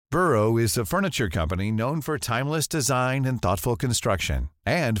Burrow is a furniture company known for timeless design and thoughtful construction,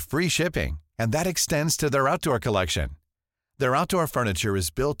 and free shipping, and that extends to their outdoor collection. Their outdoor furniture is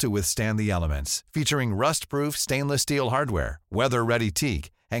built to withstand the elements, featuring rust-proof stainless steel hardware, weather-ready teak,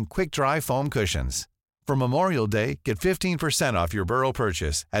 and quick-dry foam cushions. For Memorial Day, get 15% off your Burrow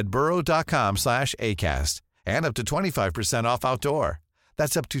purchase at burrow.com/acast, and up to 25% off outdoor.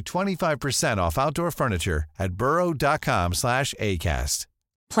 That's up to 25% off outdoor furniture at burrow.com/acast.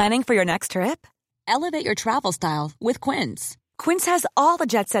 Planning for your next trip? Elevate your travel style with Quince. Quince has all the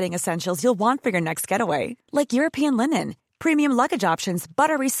jet-setting essentials you'll want for your next getaway, like European linen, premium luggage options,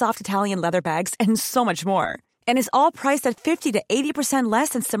 buttery soft Italian leather bags, and so much more. And is all priced at 50 to 80% less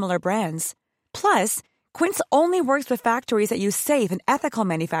than similar brands. Plus, Quince only works with factories that use safe and ethical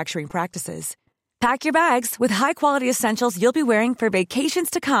manufacturing practices. Pack your bags with high-quality essentials you'll be wearing for vacations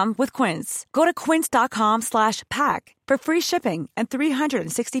to come with Quince. Go to quince.com/pack for free shipping and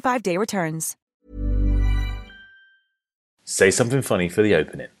 365-day returns. Say something funny for the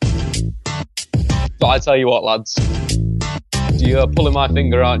opening. But I tell you what, lads, you're pulling my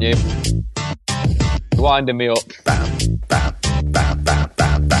finger, aren't you? Winding me up. Bam, bam, bam, bam, bam,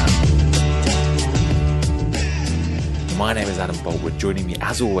 bam. My name is Adam Boltwood. Joining me,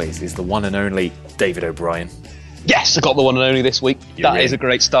 as always, is the one and only David O'Brien. Yes, I got the one and only this week. That is a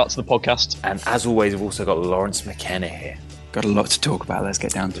great start to the podcast. And as always, we've also got Lawrence McKenna here. Got a lot to talk about. Let's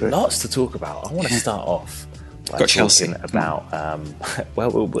get down to it. Lots to talk about. I want to start off by got Chelsea about.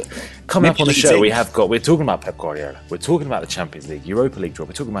 Coming up on the show, we're talking about Pep Guardiola. We're talking about the Champions League, Europa League draw.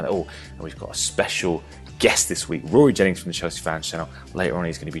 We're talking about it all, and we've got a special guest this week, Rory Jennings from the Chelsea Fans Channel. Later on,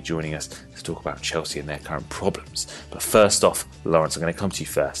 he's going to be joining us to talk about Chelsea and their current problems. But first off, Lawrence, I'm going to come to you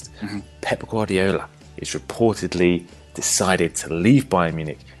first. Pep Guardiola is reportedly decided to leave Bayern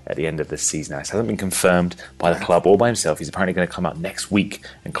Munich at the end of the season. Now, this hasn't been confirmed by the club or by himself. He's apparently going to come out next week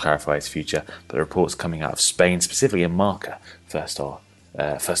and clarify his future. But the reports coming out of Spain, specifically in Marca, first off,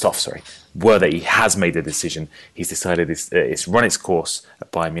 were that he has made the decision. He's decided it's run its course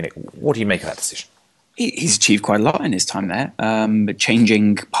at Bayern Munich. What do you make of that decision? He's achieved quite a lot in his time there,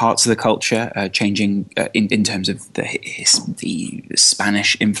 changing parts of the culture, changing in terms of the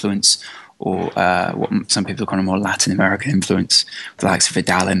Spanish influence, or what some people call a more Latin American influence, the likes of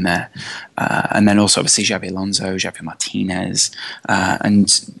Vidal in there. And then also obviously Xabi Alonso, Xavi Martinez,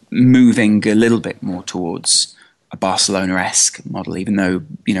 and moving a little bit more towards a Barcelona-esque model, even though,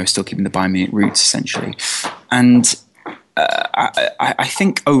 still keeping the Bayern Munich roots essentially. And I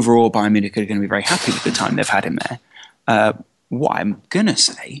think overall Bayern Munich are going to be very happy with the time they've had him there. What I'm going to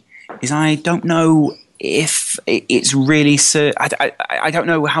say is I don't know if it's really... I don't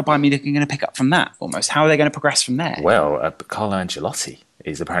know how Bayern Munich are going to pick up from that, almost. How are they going to progress from there? Well, Carlo Ancelotti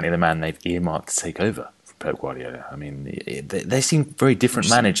is apparently the man they've earmarked to take over from Pep Guardiola. I mean, they seem very different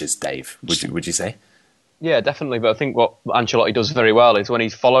managers, Dave, would you say? Yeah, definitely. But I think what Ancelotti does very well is when he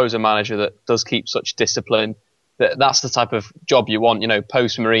follows a manager that does keep such discipline, that's the type of job you want.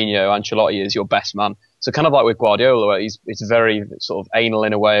 Post Mourinho, Ancelotti is your best man. So kind of like with Guardiola, where he's very sort of anal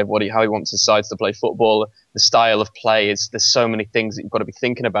in a way of how he wants his sides to play football. The style of play there's so many things that you've got to be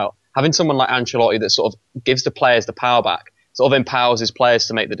thinking about. Having someone like Ancelotti that sort of gives the players the power back, sort of empowers his players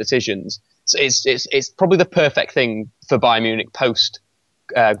to make the decisions. So it's probably the perfect thing for Bayern Munich post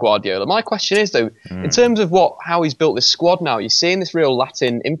Guardiola. My question is though, in terms of how he's built this squad now, you're seeing this real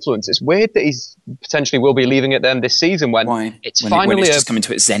Latin influence. It's weird that he's potentially will be leaving at the end this season when it's just coming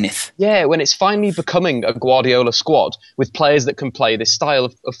to its zenith. Yeah, when it's finally becoming a Guardiola squad with players that can play this style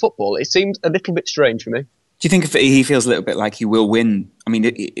of football. It seems a little bit strange for me. Do you think he feels a little bit like he will win? I mean,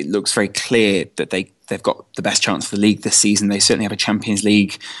 it looks very clear that they've got the best chance for the league this season. They certainly have a Champions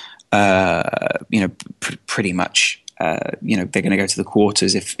League, pretty much. They're going to go to the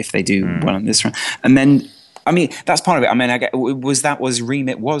quarters if they do well on this run. And then, I mean, that's part of it. I mean, was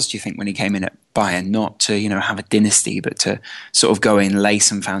remit do you think, when he came in at Bayern, not to, have a dynasty, but to sort of go in, lay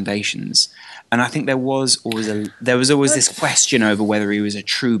some foundations. And I think there was always this question over whether he was a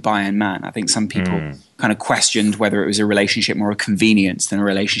true Bayern man. I think some people kind of questioned whether it was a relationship more of convenience than a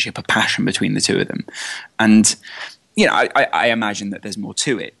relationship of passion between the two of them. And, I imagine that there's more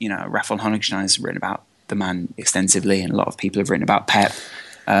to it. Raphael Honigstein has written about the man extensively, and a lot of people have written about Pep.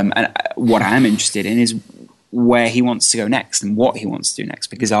 And what I am interested in is where he wants to go next and what he wants to do next,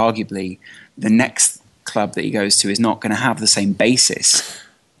 because arguably the next club that he goes to is not going to have the same basis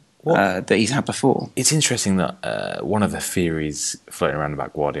that he's had before. It's interesting that one of the theories floating around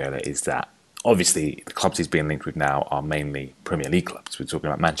about Guardiola is that obviously the clubs he's being linked with now are mainly Premier League clubs. We're talking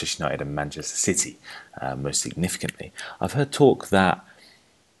about Manchester United and Manchester City most significantly. I've heard talk that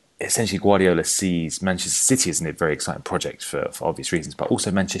essentially Guardiola sees Manchester City as a very exciting project for obvious reasons, but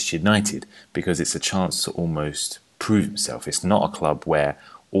also Manchester United because it's a chance to almost prove himself. It's not a club where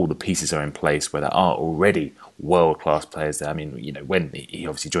all the pieces are in place, where there are already world-class players there. I mean, when he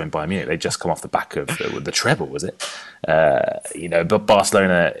obviously joined Bayern Munich, they just come off the back of the treble, was it? But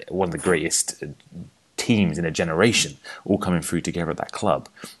Barcelona, one of the greatest teams in a generation, all coming through together at that club.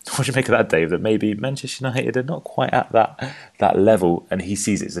 What do you make of that, Dave? That maybe Manchester United are not quite at that level, and he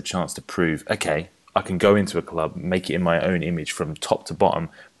sees it as a chance to prove, okay, I can go into a club, make it in my own image from top to bottom,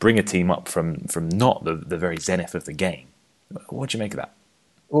 bring a team up from not the very zenith of the game. What do you make of that?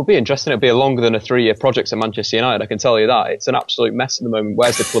 It'll be interesting. It'll be a longer than a 3-year project at Manchester United, I can tell you that. It's an absolute mess at the moment.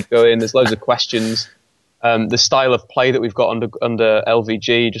 Where's the club going? There's loads of questions. The style of play that we've got under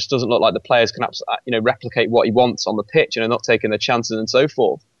LVG just doesn't look like the players can replicate what he wants on the pitch, not taking the chances and so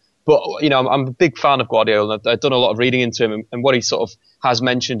forth. But I'm a big fan of Guardiola. I've done a lot of reading into him, and what he sort of has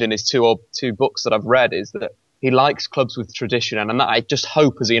mentioned in his two books that I've read is that he likes clubs with tradition, and that I just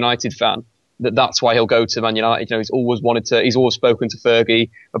hope as a United fan that's why he'll go to Man United. He's always spoken to Fergie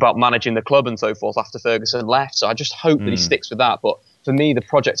about managing the club and so forth after Ferguson left. So I just hope that he sticks with that. But for me, the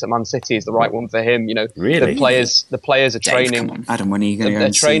project at Man City is the right one for him. Really? The players are training. Come on, Adam, when are you going to go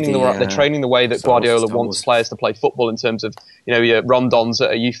and they're training the way that Guardiola wants players to play football in terms of, your rondons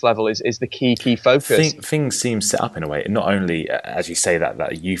at a youth level is the key focus. Things seem set up in a way, not only, as you say,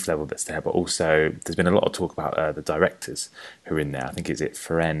 that youth level that's there, but also there's been a lot of talk about the directors who are in there. I think, is it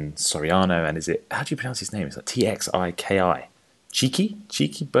Ferran Soriano, and is it, how do you pronounce his name? It's like Txiki? Cheeky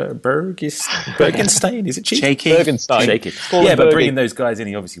Bergenstein? Is it Cheeky? Bergenstein. Yeah, but bringing those guys in,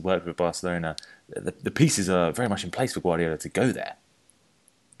 he obviously worked with Barcelona. The pieces are very much in place for Guardiola to go there.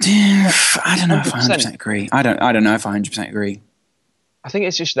 I don't know if I 100% agree. I don't know if I 100% agree. I think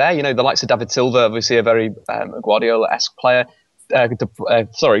it's just there. The likes of David Silva, obviously a very Guardiola-esque player.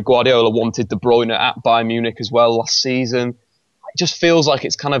 Guardiola wanted De Bruyne at Bayern Munich as well last season. It just feels like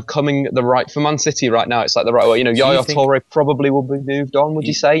it's kind of coming for Man City right now. It's like the right way. Yaya Toure probably will be moved on. Would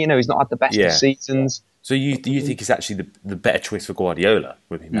you say? He's not had the best of seasons. So you think it's actually the better choice for Guardiola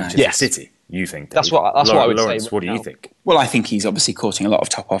with Manchester City? You think? Dave? That's what I would Lawrence, say. What do you think? Well, I think he's obviously courting a lot of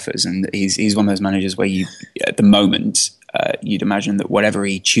top offers, and he's one of those managers where at the moment, you'd imagine that whatever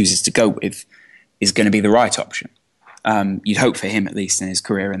he chooses to go with is going to be the right option. You'd hope for him, at least in his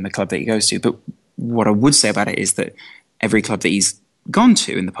career and the club that he goes to. But what I would say about it is that every club that he's gone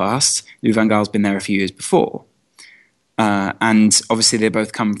to in the past, Louis van Gaal's been there a few years before. And obviously they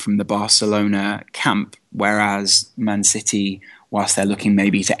both come from the Barcelona camp, whereas Man City, whilst they're looking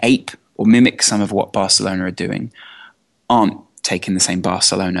maybe to ape or mimic some of what Barcelona are doing, aren't taking the same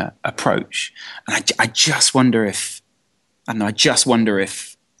Barcelona approach. And I just wonder if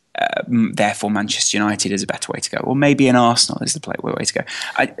therefore Manchester United is a better way to go, or maybe an Arsenal is the way to go.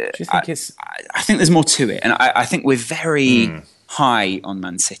 I think there's more to it, and I think we're very high on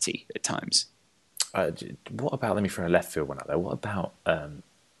Man City at times. What about, let me throw a left field one out there, what about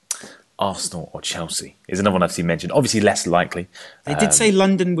Arsenal or Chelsea? Is another one I've seen mentioned. Obviously less likely. They did say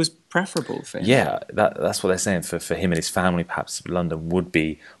London was preferable for him. Yeah, that's what they're saying. For him and his family, perhaps London would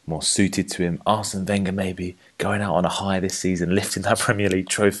be more suited to him. Arsene Wenger maybe going out on a high this season, lifting that Premier League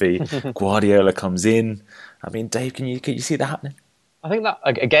trophy. Guardiola comes in. I mean, Dave, can you see that happening? I think that,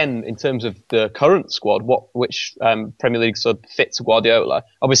 again, in terms of the current squad, which Premier League squad fits Guardiola.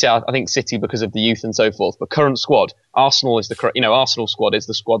 Obviously, I think City because of the youth and so forth. But current squad, Arsenal is Arsenal squad is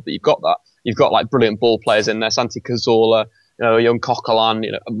the squad that you've got. You've got like brilliant ball players in there, Santi Cazorla, young Coquelin,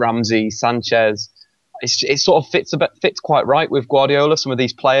 Ramsey, Sanchez. It sort of fits quite right with Guardiola. Some of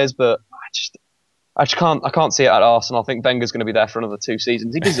these players, but I can't see it at Arsenal. I think Wenger's going to be there for another 2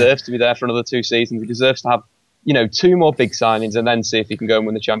 seasons. He deserves to be there for another 2 seasons. He deserves to have 2 more big signings and then see if he can go and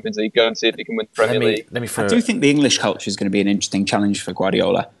win the Champions League, go and see if he can win the Premier League. I do think the English culture is going to be an interesting challenge for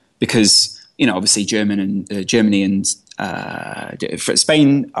Guardiola because, obviously Germany and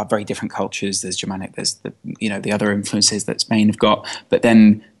Spain are very different cultures. There's Germanic, there's the other influences that Spain have got, but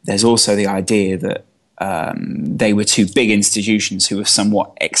then there's also the idea that they were 2 big institutions who were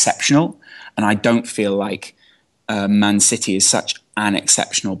somewhat exceptional, and I don't feel like Man City is such an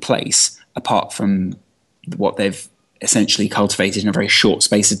exceptional place apart from what they've essentially cultivated in a very short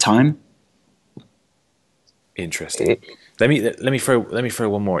space of time. Interesting. Let me throw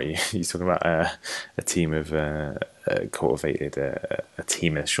one more at you. You're talking about a team of cultivated a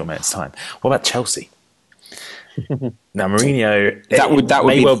team in a short amount of time. What about Chelsea? Now Mourinho, that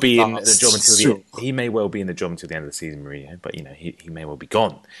may well be in the job until he may well be in the job until the end of the season, Mourinho. But he may well be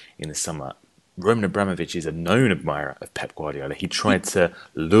gone in the summer. Roman Abramovich is a known admirer of Pep Guardiola. He tried to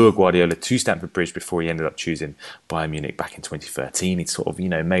lure Guardiola to Stamford Bridge before he ended up choosing Bayern Munich back in 2013. He sort of,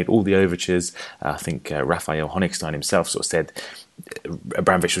 made all the overtures. I think Raphael Honigstein himself sort of said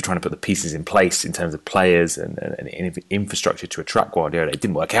Abramovich was trying to put the pieces in place in terms of players and infrastructure to attract Guardiola. It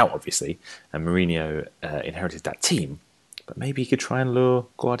didn't work out, obviously, and Mourinho inherited that team. But maybe he could try and lure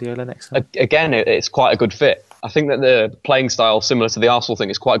Guardiola next time. Again, it's quite a good fit. I think that the playing style, similar to the Arsenal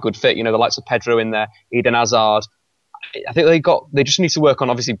thing, is quite a good fit. The likes of Pedro in there, Eden Hazard. I think they just need to work on,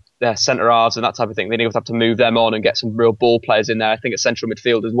 obviously, their centre-halves and that type of thing. They need to have to move them on and get some real ball players in there. I think at central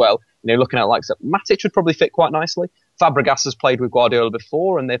midfield as well. Looking at like Matic would probably fit quite nicely. Fabregas has played with Guardiola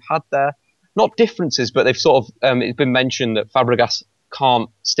before, and they've had their, not differences, but they've sort of, it's been mentioned that Fabregas can't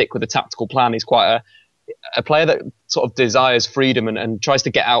stick with a tactical plan. He's quite a player that sort of desires freedom and tries to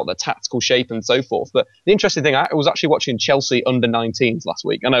get out the tactical shape and so forth. But the interesting thing, I was actually watching Chelsea under-19s last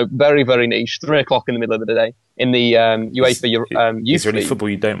week. I know, very, very niche, 3 o'clock in the middle of the day in the UEFA Youth Is there any League. football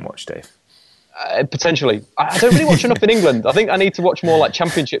you don't watch, Dave? Potentially. I don't really watch enough in England. I think I need to watch more like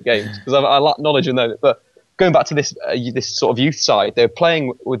championship games because I lack knowledge in those. But going back to this sort of youth side, they're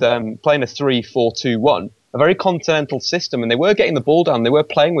playing with playing a 3-4-2-1, a very continental system, and they were getting the ball down. They were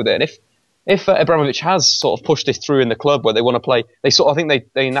playing with it. And if Abramovich has sort of pushed this through in the club where they want to play, I think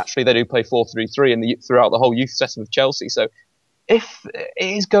they naturally do play 4-3-3 throughout the whole youth session of Chelsea. So if it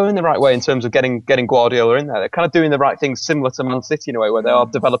is going the right way in terms of getting Guardiola in there, they're kind of doing the right things, similar to Man City in a way, where they are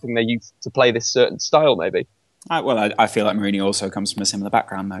developing their youth to play this certain style, maybe. I feel like Mourinho also comes from a similar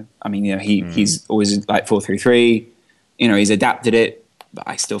background, though. I mean, he's always like 4-3-3. He's adapted it, but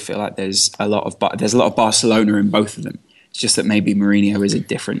I still feel like there's a lot of Barcelona in both of them. It's just that maybe Mourinho is a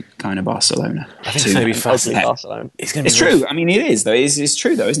different kind of Barcelona. I think it's going to be fascinating. It's true. I mean, it is though. It's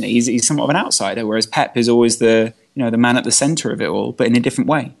true though, isn't it? He's somewhat of an outsider, whereas Pep is always the man at the centre of it all, but in a different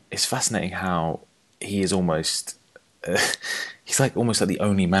way. It's fascinating how he is almost he's like almost like the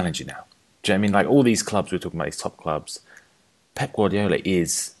only manager now. Do you know what I mean? Like all these clubs we're talking about, these top clubs, Pep Guardiola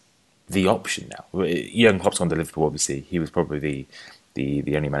is the option now. Jurgen Klopp's gone to Liverpool, obviously. He was probably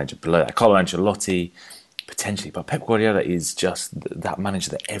the only manager below that. Carlo Ancelotti, potentially, but Pep Guardiola is just that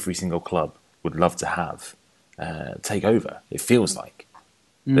manager that every single club would love to have take over. It feels like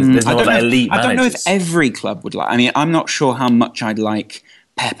there's no other elite managers. I don't know if every club would like. I mean, I'm not sure how much I'd like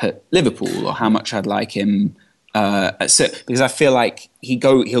Pep at Liverpool or how much I'd like him because I feel like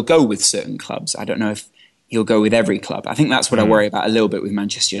he'll go with certain clubs. I don't know if he'll go with every club. I think that's what I worry about a little bit with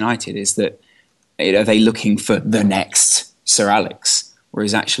Manchester United is that are they looking for the next Sir Alex,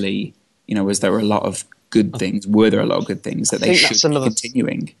 whereas actually, was there a lot of good things? Were there a lot of good things that they should be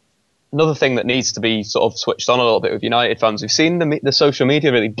continuing? Another thing that needs to be sort of switched on a little bit with United fans, we've seen the social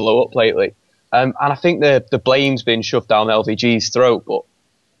media really blow up lately. And I think the blame's been shoved down LVG's throat, but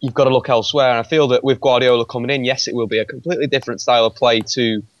you've got to look elsewhere. And I feel that with Guardiola coming in, yes, it will be a completely different style of play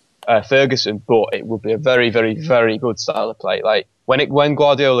to Ferguson, but it will be a very, very, very good style of play. Like when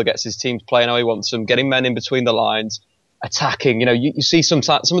Guardiola gets his teams playing how he wants them, getting men in between the lines, attacking. You see some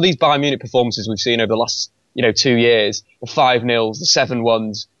of these Bayern Munich performances we've seen over the last 2 years, the 5-0s, the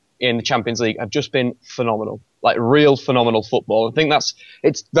 7-1s in the Champions League have just been phenomenal, like real phenomenal football. I think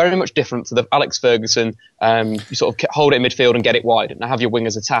it's very much different to the Alex Ferguson. You sort of hold it in midfield and get it wide and have your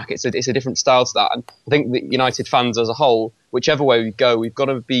wingers attack. It's a different style to that. And I think the United fans as a whole, whichever way we go, we've got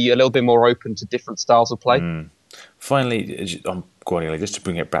to be a little bit more open to different styles of play. Finally, on Guardiola, just to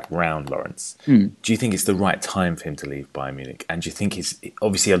bring it back round, Lawrence, do you think it's the right time for him to leave Bayern Munich? And do you think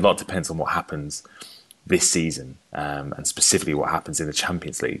obviously a lot depends on what happens this season and specifically what happens in the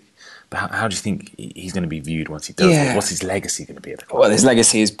Champions League? But how do you think he's going to be viewed once he does? Yeah. What's his legacy going to be at the club? Well, his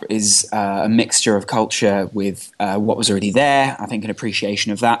legacy is a mixture of culture with what was already there. I think an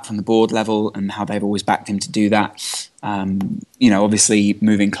appreciation of that from the board level and how they've always backed him to do that. Obviously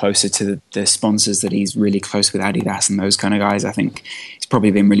moving closer to the sponsors that he's really close with, Adidas and those kind of guys. I think it's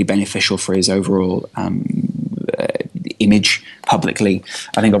probably been really beneficial for his overall image publicly.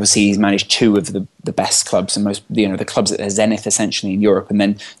 I think obviously he's managed 2 of the best clubs and most, the clubs at their zenith essentially in Europe. And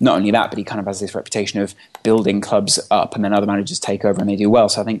then not only that, but he kind of has this reputation of building clubs up and then other managers take over and they do well.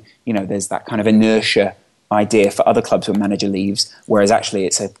 So I think, there's that kind of inertia idea for other clubs when manager leaves, whereas actually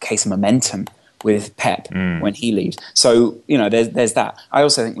it's a case of momentum with Pep when he leaves. So, there's that. I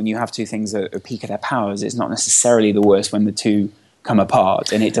also think when you have 2 things at a peak of their powers, it's not necessarily the worst when the 2 come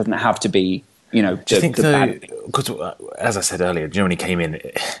apart, and it doesn't have to be, do you think though, because as I said earlier, when he came in,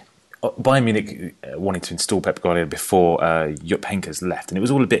 Bayern Munich wanted to install Pep Guardiola before Jupp Heynckes left, and it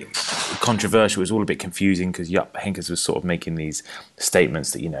was all a bit controversial. It was all a bit confusing because Jupp Heynckes was sort of making these statements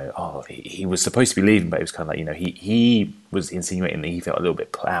that he was supposed to be leaving, but it was kind of like he was insinuating that he felt a little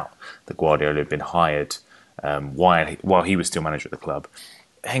bit put out that Guardiola had been hired while he was still manager of the club.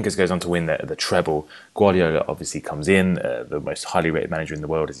 Heynckes goes on to win the treble. Guardiola obviously comes in, the most highly rated manager in the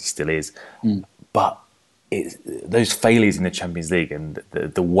world as he still is, but those failures in the Champions League and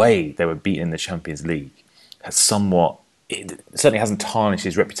the way they were beaten in the Champions League has it certainly hasn't tarnished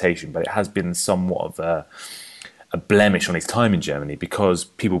his reputation, but it has been somewhat of a blemish on his time in Germany because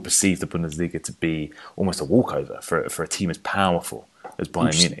people perceive the Bundesliga to be almost a walkover for a team as powerful as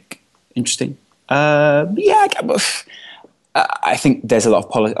Bayern Munich. Interesting. I think there's a lot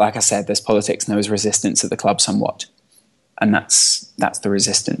of like I said, there's politics and there was resistance at the club somewhat, and that's the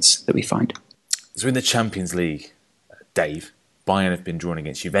resistance that we find. So in the Champions League, Dave, Bayern have been drawn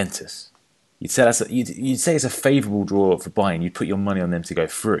against Juventus. You'd say it's a favourable draw for Bayern. You'd put your money on them to go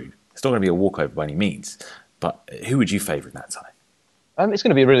through. It's not going to be a walkover by any means, but who would you favour in that tie? It's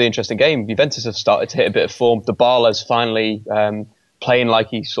going to be a really interesting game. Juventus have started to hit a bit of form. Dybala's finally playing like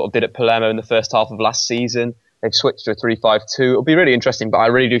he sort of did at Palermo in the first half of last season. They've switched to a 3-5-2. It'll be really interesting, but I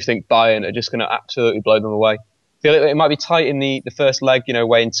really do think Bayern are just going to absolutely blow them away. I feel it might be tight in the first leg,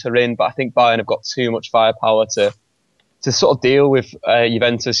 away in Turin, but I think Bayern have got too much firepower to sort of deal with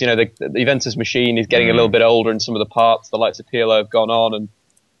Juventus. The Juventus machine is getting a little bit older in some of the parts. The likes of Pirlo have gone on, and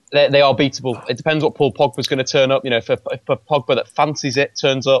they are beatable. It depends what Paul Pogba's going to turn up. If a Pogba that fancies it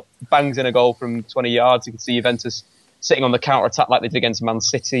turns up, bangs in a goal from 20 yards, you can see Juventus sitting on the counter-attack like they did against Man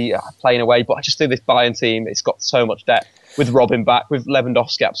City, playing away. But I just think this Bayern team, it's got so much depth. With Robin back, with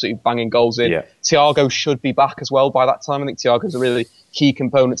Lewandowski absolutely banging goals in. Yeah. Thiago should be back as well by that time. I think Thiago's a really key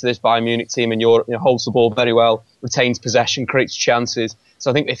component to this Bayern Munich team in Europe. Holds the ball very well, retains possession, creates chances. So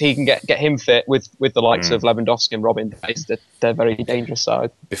I think if he can get him fit with the likes of Lewandowski and Robin, they're a very dangerous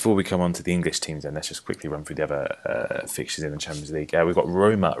side. Before we come on to the English teams, then let's just quickly run through the other fixtures in the Champions League. We've got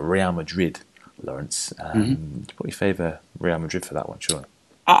Roma, Real Madrid. Lawrence, do you favour Real Madrid for that one, surely?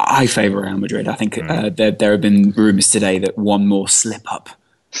 I favour Real Madrid. I think there have been rumours today that one more slip-up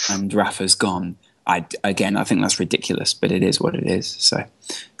and Rafa's gone. I think that's ridiculous, but it is what it is. So,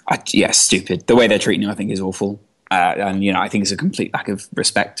 stupid. The way they're treating him, I think, is awful. And I think it's a complete lack of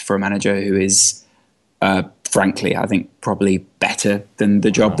respect for a manager who is, frankly, I think probably better than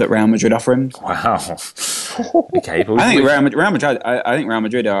the job that Real Madrid offer him. Wow. Okay, but I think Real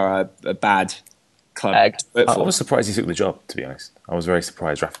Madrid are a bad club. I was surprised he took the job, to be honest. I was very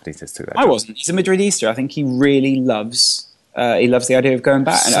surprised Rafa Benitez took that job. I wasn't. He's a Madridista. I think he really loves the idea of going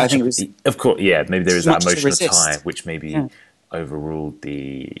back. And I think it was, of course, yeah, maybe there is that emotional tie, which maybe overruled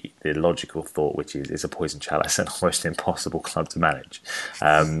the logical thought, which is it's a poison chalice and almost an impossible club to manage.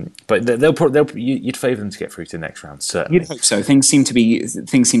 But you'd favour them to get through to the next round, certainly. You'd hope so. Things seem to be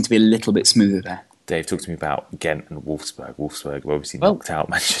a little bit smoother there. Dave, talk to me about Ghent and Wolfsburg. Wolfsburg have obviously knocked out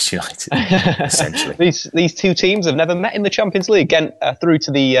Manchester United, essentially. These two teams have never met in the Champions League. Ghent through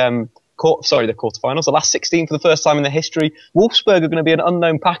to the quarterfinals, the last 16 for the first time in their history. Wolfsburg are going to be an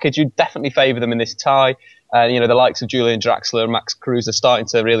unknown package. You'd definitely favour them in this tie. The likes of Julian Draxler and Max Kruse are starting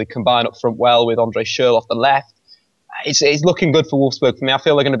to really combine up front well with Andre Schürrle off the left. It's looking good for Wolfsburg for me. I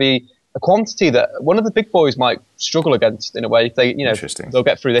feel they're going to be a quantity that one of the big boys might struggle against in a way. If they, they'll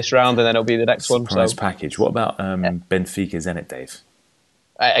get through this round and then it'll be the next one. Surprise package. What about Benfica Zenit, Dave?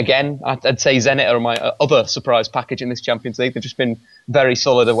 Again, I'd say Zenit are my other surprise package in this Champions League. They've just been very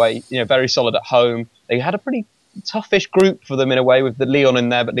solid away, very solid at home. They had a pretty toughish group for them in a way with the Lyon in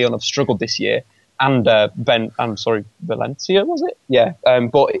there, but Lyon have struggled this year. And Valencia, was it? Yeah.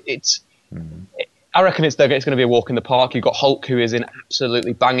 But I reckon it's going to be a walk in the park. You've got Hulk, who is in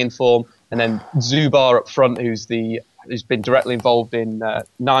absolutely banging form, and then Zubar up front, who's been directly involved in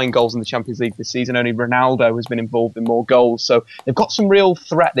 9 goals in the Champions League this season. Only Ronaldo has been involved in more goals. So they've got some real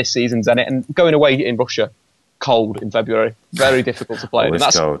threat this season, Zenit, and going away in Russia, cold in February, very difficult to play.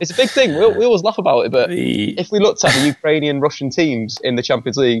 It's a big thing. We always laugh about it, but if we looked at the Ukrainian, Russian teams in the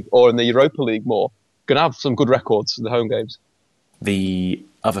Champions League or in the Europa League more, going to have some good records for the home games. The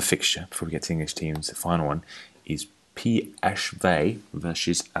other fixture, before we get to English teams, the final one, is PSV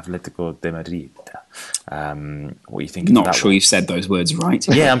versus Atletico de Madrid. What do you think? Not sure you've said those words right.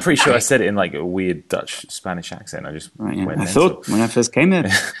 Yeah, I'm pretty sure I said it in like a weird Dutch Spanish accent. I just went I thought when I first came here.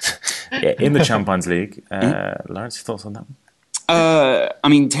 Yeah, in the Champions League. Lawrence, thoughts on that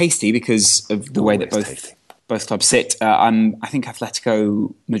one? Tasty because of the way that both clubs sit. I think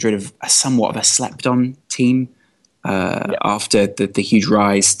Atletico Madrid are somewhat of a slept-on team. after the huge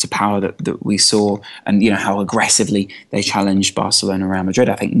rise to power that we saw, and how aggressively they challenged Barcelona and Real Madrid.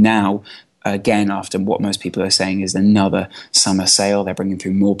 I think now, again, after what most people are saying is another summer sale, they're bringing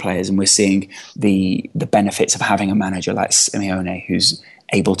through more players, and we're seeing the benefits of having a manager like Simeone who's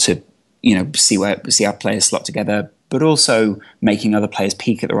able to see how players slot together, but also making other players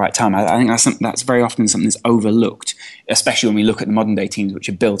peak at the right time. I think that's very often something that's overlooked, especially when we look at the modern day teams which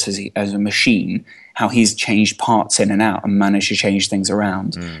are built as a machine, how he's changed parts in and out and managed to change things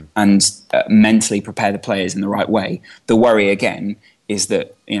around and mentally prepare the players in the right way. The worry, again, is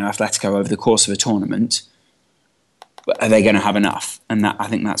that Atletico over the course of a tournament, are they going to have enough? And I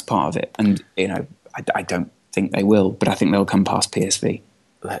think that's part of it. And I don't think they will, but I think they'll come past PSV.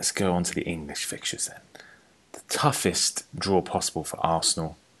 Let's go on to the English fixtures then. The toughest draw possible for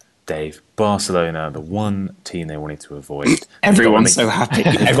Arsenal, Dave. Barcelona, the one team they wanted to avoid. Everyone's so happy.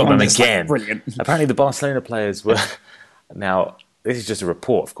 They've got them again. Brilliant. Apparently the Barcelona players were... Now, this is just a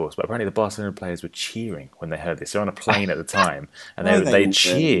report, of course, but apparently the Barcelona players were cheering when they heard this. They're on a plane at the time, and they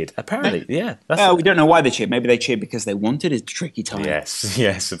cheered. Apparently, yeah. We don't know why they cheered. Maybe they cheered because they wanted a tricky time.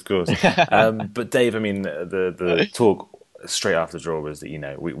 Yes, of course. But Dave, I mean, the talk straight after the draw was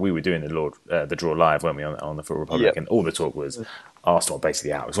that we were doing the draw live, weren't we, on the Football Republic, and all the talk was Arsenal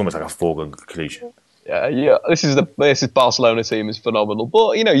basically out. It's almost like a foregone conclusion. Yeah. This is Barcelona team is phenomenal,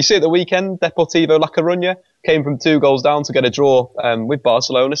 but you see at the weekend, Deportivo La Coruña came from 2 goals down to get a draw with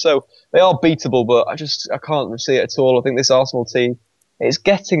Barcelona, so they are beatable. But I can't see it at all. I think this Arsenal team, it's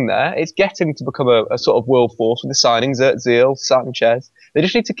getting there. It's getting to become a sort of world force with the signings at Özil, Sanchez. They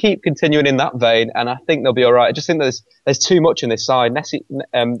just need to keep continuing in that vein, and I think they'll be all right. I just think there's too much in this side. Messi,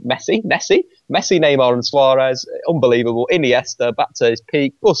 Neymar, and Suarez, unbelievable. Iniesta back to his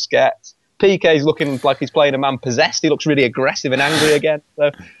peak. Busquets, Piqué's looking like he's playing a man possessed. He looks really aggressive and angry again.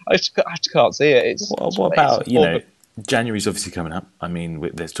 So I just can't see it. What about January's obviously coming up. I mean,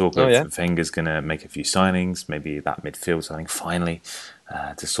 there's talk of Wenger's going to make a few signings, maybe that midfield signing finally,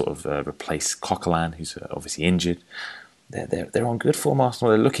 to sort of replace Coquelin, who's obviously injured. They're on good form,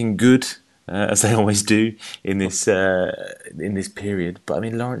 Arsenal. They're looking good, as they always do in this period. But I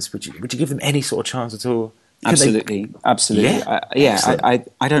mean, Lawrence, would you give them any sort of chance at all? Absolutely. Yeah.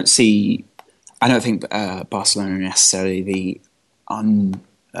 I don't think Barcelona are necessarily the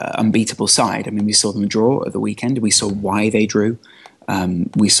unbeatable side. I mean, we saw them draw at the weekend. We saw why they drew.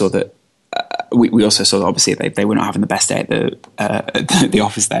 We saw that. We also saw that obviously they were not having the best day at the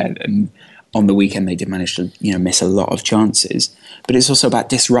office there, and on the weekend they did manage to miss a lot of chances. But it's also about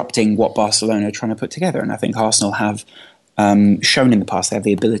disrupting what Barcelona are trying to put together, and I think Arsenal have shown in the past they have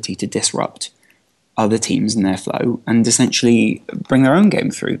the ability to disrupt other teams in their flow and essentially bring their own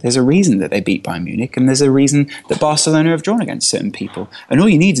game through. There's a reason that they beat Bayern Munich, and there's a reason that Barcelona have drawn against certain people. And all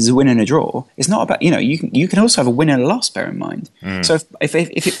you need is a win and a draw. It's not about, you can also have a win and a loss, bear in mind. So if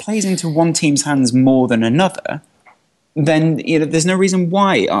it plays into one team's hands more than another, then there's no reason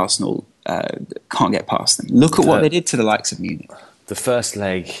why Arsenal can't get past them. Look at what they did to the likes of Munich. The first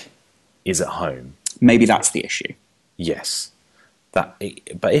leg is at home. Maybe that's the issue. Yes. But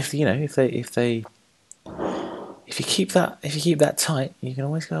if you keep that tight, you can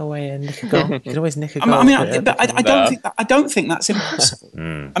always go away and nick a goal. You can always nick a goal. I don't think that's impossible.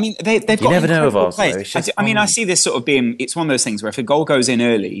 I mean, they've got. You never know of Arsenal. Arsenal. I see this sort of being. It's one of those things where if a goal goes in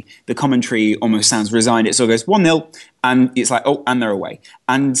early, the commentary almost sounds resigned. It sort of goes 1-0, and it's like, and they're away.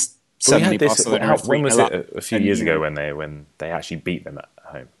 And suddenly, Barcelona. When was it? A few years ago when they actually beat them at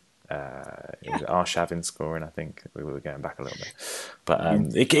home. It was Arshavin scoring, I think. We were going back a little bit.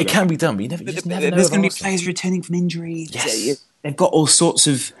 But it can be done, but you never know. There's going to be players returning from injury. Yes. They've got all sorts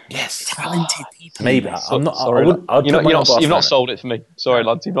of talented people. Maybe. I'm not. Sorry, you've not sold it for me. Sorry,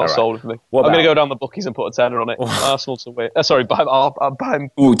 lads, you've not sold it for me. I'm going to go down the bookies and put a tenner on it. Arsenal to win. Sorry,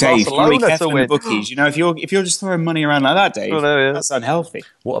 Dave, you're really careful in the bookies. If you're just throwing money around like that, Dave, that's unhealthy.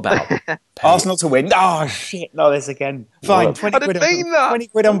 What about Arsenal to win? Oh shit! No, this again. Fine, 20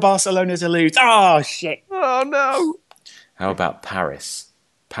 quid on Barcelona to lose. Oh shit! Oh no! How about Paris?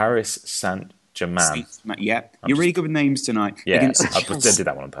 Paris Saint-Germain. Yeah, you're really good with names tonight. Yeah, I did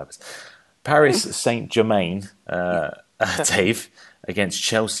that one on purpose. Paris Saint-Germain, Dave, against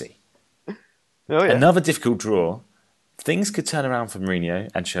Chelsea. Oh, yeah. Another difficult draw. Things could turn around for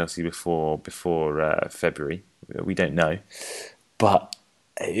Mourinho and Chelsea before February. We don't know. But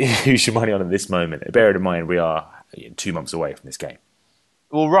who's your money on at this moment? Bear in mind, we are 2 months away from this game.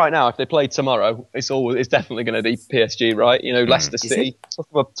 Well, right now, if they play tomorrow, it's definitely going to be PSG, right? Leicester City took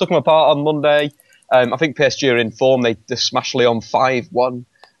them apart on Monday. I think PSG are in form. They smashed Lyon 5-1.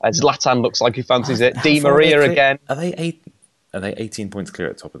 Zlatan looks like he fancies it. Di Maria again. Are they Are they 18 points clear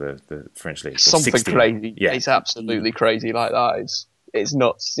at the top of the French league? Something 16? crazy. Yeah. It's absolutely crazy like that. It's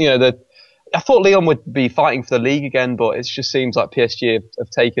nuts. I thought Lyon would be fighting for the league again, but it just seems like PSG have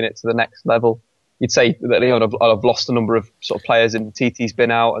taken it to the next level. You'd say that Lyon have lost a number of sort of players, and TT's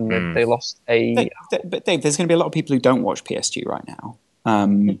been out, and they lost a. But Dave, there's going to be a lot of people who don't watch PSG right now,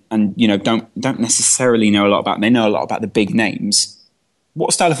 and don't necessarily know a lot about. They know a lot about the big names.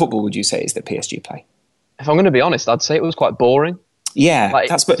 What style of football would you say is that PSG play? If I'm going to be honest, I'd say it was quite boring. Yeah, like,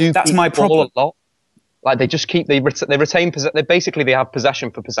 that's my problem. A lot. Like they just keep they retain they have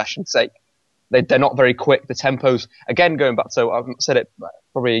possession for possession's sake. They're not very quick. The tempos, again, going back to, I've said it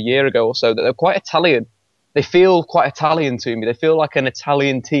probably a year ago or so, that they're quite Italian. They feel quite Italian to me. They feel like an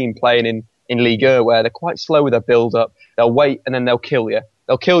Italian team playing in Ligue 1, where they're quite slow with their build-up. They'll wait and then they'll kill you.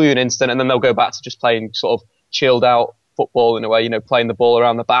 They'll kill you in an instant, and then they'll go back to just playing sort of chilled out football in a way, playing the ball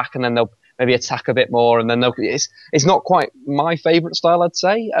around the back, and then they'll maybe attack a bit more, and then it's not quite my favourite style, I'd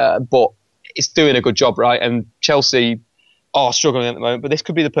say, but it's doing a good job, right? And Chelsea are struggling at the moment, but this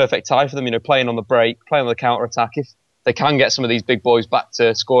could be the perfect tie for them, playing on the break, playing on the counter-attack. If they can get some of these big boys back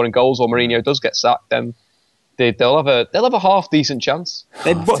to scoring goals, or Mourinho does get sacked, then they'll have a half-decent chance.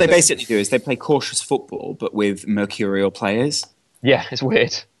 What they basically do is they play cautious football, but with mercurial players. Yeah, it's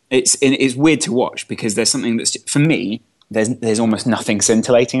weird. It's weird to watch, because there's something that's, for me, there's almost nothing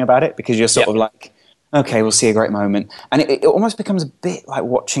scintillating about it, because you're sort of like, okay, we'll see a great moment. And it almost becomes a bit like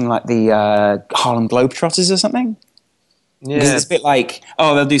watching like the Harlem Globetrotters or something. Yeah. Because it's a bit like,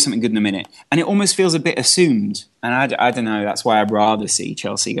 they'll do something good in a minute. And it almost feels a bit assumed. And I don't know, that's why I'd rather see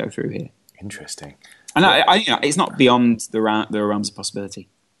Chelsea go through here. Interesting. And it's not beyond the realms of possibility.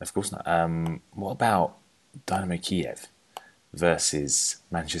 Of course not. What about Dynamo Kiev versus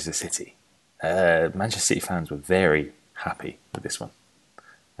Manchester City? Manchester City fans were very happy with this one.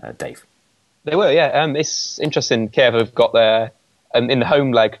 Dave? They were, yeah. It's interesting. Kiev have got their... in the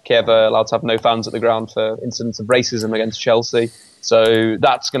home leg, Kiev are allowed to have no fans at the ground for incidents of racism against Chelsea. So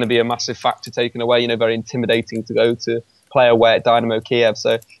that's going to be a massive factor taken away. Very intimidating to go to play away at Dynamo Kiev.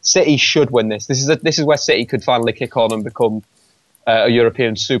 So City should win this. This is where City could finally kick on and become a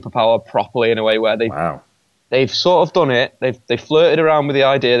European superpower properly, in a way where they've sort of done it. They've flirted around with the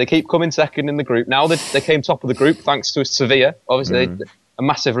idea. They keep coming second in the group. Now they came top of the group thanks to Sevilla. Obviously, a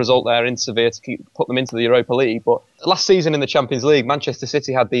massive result there in Sevilla to put them into the Europa League. But last season in the Champions League, Manchester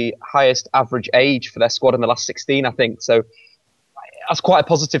City had the highest average age for their squad in the last 16, I think. So that's quite a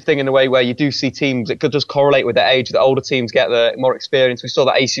positive thing in a way, where you do see teams, it could just correlate with their age. The older teams get the more experience. We saw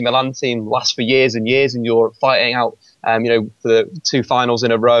that AC Milan team last for years and years in Europe, fighting out, for the two finals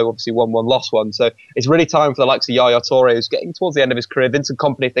in a row. Obviously, won one, lost one. So it's really time for the likes of Yaya Toure, who's getting towards the end of his career. Vincent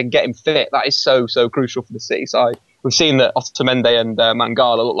Kompany, if they can get him fit, that is so crucial for the City side. We've seen that Otamendi and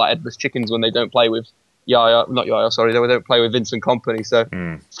Mangala look like headless chickens when they don't play with they don't play with Vincent Kompany. So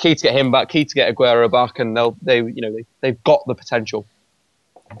it's key to get him back, key to get Aguero back, and they've got the potential.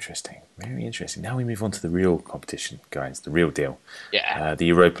 Interesting, very interesting. Now we move on to the real competition, guys, the real deal. Yeah, the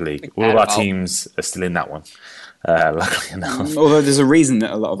Europa League. All of our teams are still in that one. Luckily enough. Although there's a reason that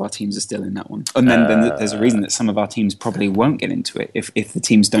a lot of our teams are still in that one. And then there's a reason that some of our teams probably won't get into it if the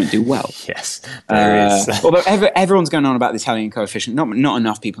teams don't do well. Yes, there is. Although everyone's going on about the Italian coefficient. Not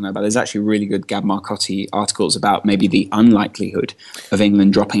enough people know about it. There's actually really good Gab Marcotti articles about maybe the unlikelihood of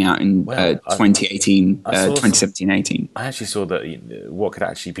England dropping out in 2018, 2017-18. I actually saw that what could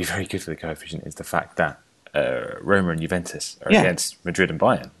actually be very good for the coefficient is the fact that Roma and Juventus are against Madrid and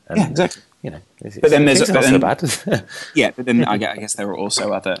Bayern. And, yeah, exactly. But then there's not so bad. Yeah, but then I guess there are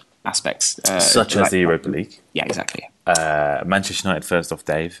also other aspects, such as the Europa League. Yeah, exactly. Manchester United, first off,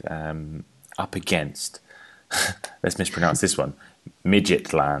 Dave, up against. Let's mispronounce this one.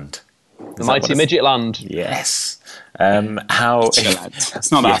 Midgetland. The mighty Midgetland. Yes. How?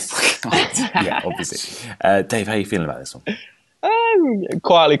 It's not that. Yeah, obviously. Dave, how are you feeling about this one?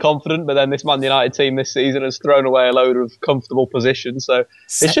 Quietly confident, but then this Man United team this season has thrown away a load of comfortable positions. So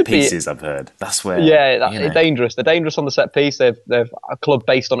set should pieces, I've heard. That's where it's dangerous. They're dangerous on the set piece. They've a club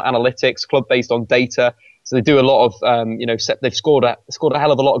based on analytics, club based on data. So they do a lot of they've scored a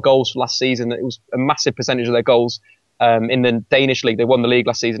hell of a lot of goals last season. It was a massive percentage of their goals in the Danish league. They won the league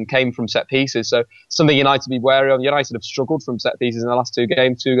last season, came from set pieces. So something United to be wary of. United have struggled from set pieces in the last two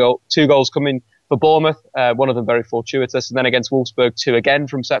games. Two goals coming for Bournemouth, one of them very fortuitous, and then against Wolfsburg, 2 again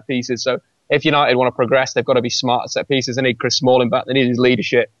from set pieces. So if United want to progress, they've got to be smart at set pieces. They need Chris Smalling back. They need his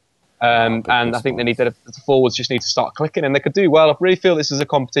leadership. And I think the forwards just need to start clicking, and they could do well. I really feel this is a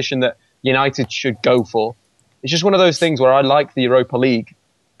competition that United should go for. It's just one of those things where I like the Europa League.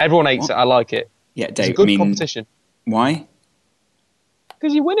 Everyone hates it. I like it. Yeah, Dave, it's a good competition. Why?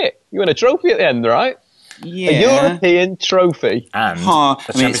 Because you win it. You win a trophy at the end, right? Yeah. A European trophy. And Hard.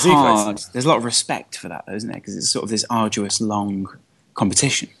 a I mean, it's Champions League place. hard. There's a lot of respect for that, though, isn't there? Because it's sort of this arduous, long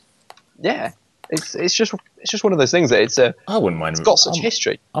competition. Yeah, it's just one of those things that I wouldn't mind. It's got such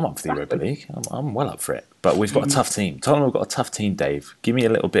history. I'm up for the Europa League. I'm well up for it. But we've got a tough team. Tottenham have got a tough team, Dave. Give me a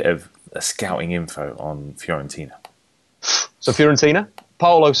little bit of scouting info on Fiorentina. So Fiorentina,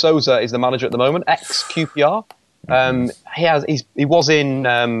 Paulo Sousa is the manager at the moment, ex-QPR. He was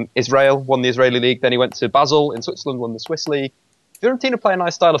in Israel, won the Israeli league. Then he went to Basel in Switzerland, won the Swiss league. Fiorentina play a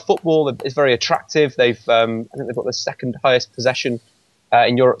nice style of football. It's very attractive. I think they've got the second highest possession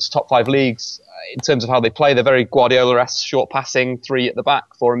in Europe's top 5 leagues in terms of how they play. They're very Guardiola-esque, short passing, 3 at the back,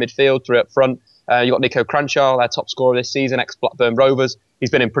 4 in midfield, 3 up front. You've got Nico Cranchar, their top scorer this season, ex-Blackburn Rovers. He's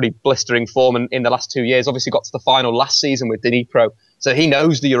been in pretty blistering form in the last 2 years. Obviously got to the final last season with Dnipro, so he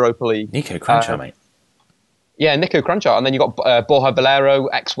knows the Europa League. Nico Cranchar, mate. Yeah, Nico Cranchar. And then you've got Borja Valero,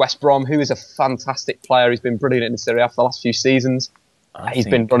 ex-West Brom, who is a fantastic player. He's been brilliant in the Serie A for the last few seasons. He's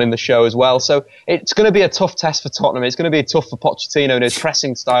been running the show as well. So it's going to be a tough test for Tottenham. It's going to be tough for Pochettino, and his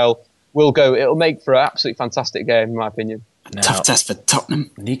pressing style it'll make for an absolutely fantastic game, in my opinion. Now, Tough test for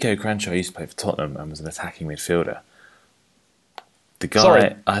Tottenham. Nico Cranchar used to play for Tottenham and was an attacking midfielder. The guy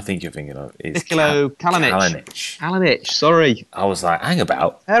Sorry. I think you're thinking of is Nikola Kalinic. Kalinic, sorry. I was like, hang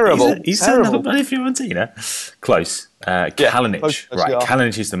about. Terrible. He's terrible. another bloody Fiorentina. Close. Kalinic. close, Right, yeah.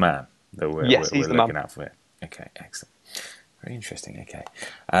 Kalinic is the man that we're He's the looking man. out for. Okay, excellent. Very interesting. Okay.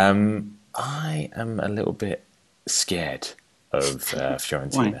 I am a little bit scared of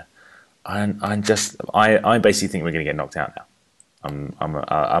Fiorentina. I basically think we're going to get knocked out now.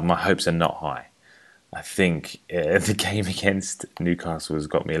 My hopes are not high. I think the game against Newcastle has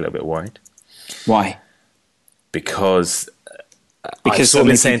got me a little bit worried. Why? Because Because sort of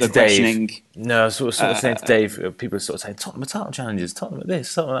been so saying many to people are Dave. questioning. No, I was sort of saying to Dave. People are sort of saying Tottenham are title challenges, Tottenham at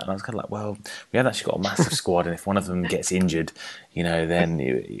this, Tottenham at that. And I was kind of like, well, we have actually got a massive squad, and if one of them gets injured, then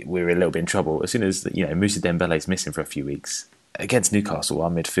we're a little bit in trouble. As soon as Moussa Dembele's missing for a few weeks against Newcastle, our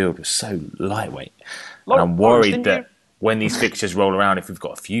midfield was so lightweight, and I'm worried that when these fixtures roll around, if we've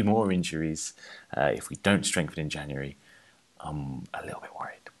got a few more injuries, if we don't strengthen in January, I'm a little bit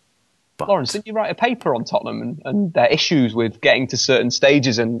worried. But Lawrence, didn't you write a paper on Tottenham and their issues with getting to certain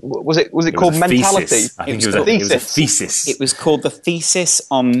stages? And was it called mentality? Thesis. I think it was a thesis. It was called the thesis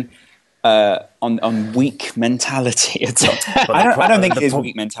on weak mentality. I don't think it is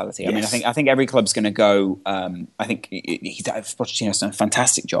weak mentality. I mean, I think every club's going to go. I think Pochettino's done a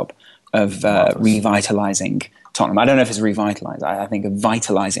fantastic job of revitalising Tottenham. I don't know if it's revitalised. I think of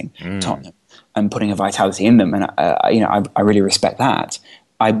vitalising Tottenham and putting a vitality in them, and I really respect that.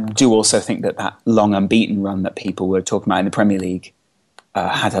 I do also think that long unbeaten run that people were talking about in the Premier League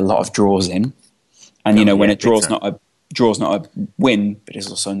had a lot of draws in, and when a draw's not a win, but it's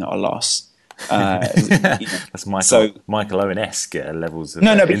also not a loss. That's Michael Owen-esque levels of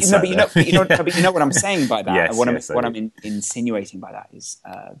but you know what I'm saying by that. Yes, what I'm insinuating by that is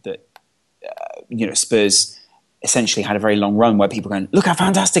that Spurs essentially had a very long run where people are going, look how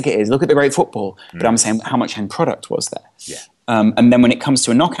fantastic it is, look at the great football. But I'm saying, how much end product was there? Yeah. And then when it comes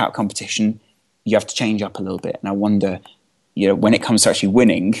to a knockout competition, you have to change up a little bit. And I wonder, when it comes to actually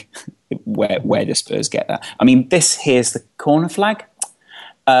winning, where do Spurs get that? I mean, here's the corner flag.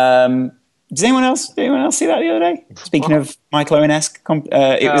 Does anyone else see that the other day? Speaking of Michael Owen-esque, it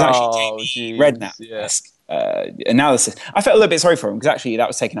was actually Jamie Redknapp-esque analysis. I felt a little bit sorry for him because actually that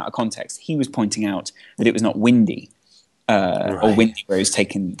was taken out of context. He was pointing out that it was not windy. Or windy where he was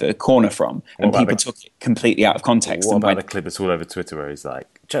taking the corner from, and people took it completely out of context. What about the clip that's all over Twitter where he's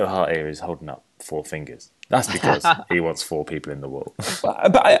like, Joe Hart here is holding up 4 fingers? That's because he wants 4 people in the wall.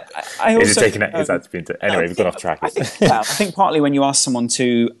 But I also... Is it taking is that anyway, we've gone off track. I think partly when you ask someone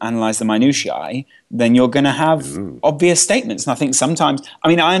to analyse the minutiae, then you're going to have obvious statements. And I think sometimes... I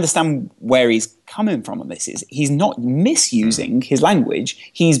mean, I understand where he's coming from on this. He's not misusing his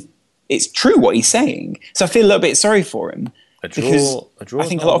language. It's true what he's saying. So I feel a little bit sorry for him. Because I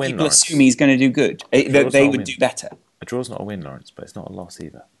think a lot of people assume he's going to do good. They would do better. A draw's not a win, Lawrence, but it's not a loss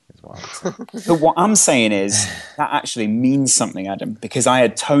either, is what I would say. But what I'm saying is that actually means something, Adam, because I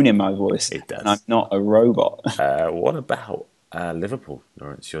had tone in my voice. It does. And I'm not a robot. What about Liverpool,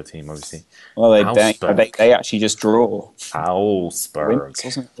 Lawrence, your team, obviously? Well, they actually just draw. Augsburg.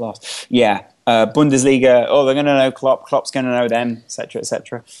 Yeah. Bundesliga, they're going to know Klopp. Klopp's going to know them, etc.,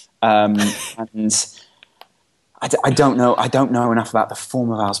 etc. And I don't know enough about the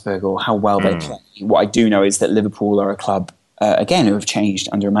form of Augsburg or how well they play. What I do know is that Liverpool are a club, again, who have changed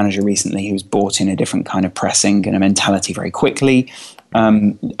under a manager recently who's brought in a different kind of pressing and a mentality very quickly.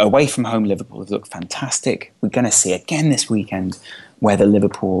 Away from home, Liverpool have looked fantastic. We're going to see again this weekend whether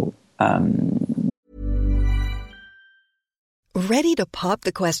Liverpool... Ready to pop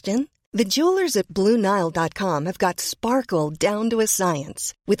the question? The jewelers at BlueNile.com have got sparkle down to a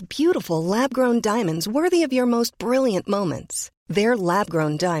science with beautiful lab-grown diamonds worthy of your most brilliant moments. Their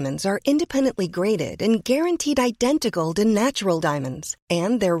lab-grown diamonds are independently graded and guaranteed identical to natural diamonds,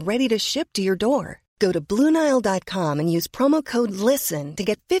 and they're ready to ship to your door. Go to BlueNile.com and use promo code LISTEN to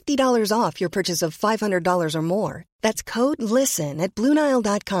get $50 off your purchase of $500 or more. That's code LISTEN at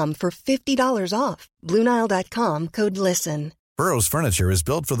BlueNile.com for $50 off. BlueNile.com, code LISTEN. Burrow's furniture is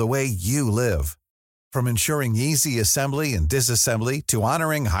built for the way you live. From ensuring easy assembly and disassembly to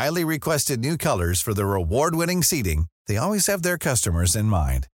honoring highly requested new colors for their award-winning seating, they always have their customers in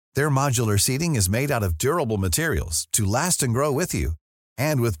mind. Their modular seating is made out of durable materials to last and grow with you.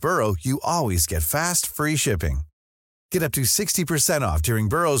 And with Burrow, you always get fast, free shipping. Get up to 60% off during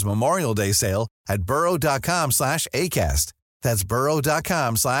Burrow's Memorial Day sale at burrow.com/ACAST. That's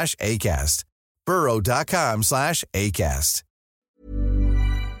burrow.com/ACAST. burrow.com/ACAST.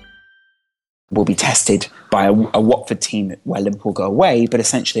 Will be tested by a Watford team where Liverpool go away, but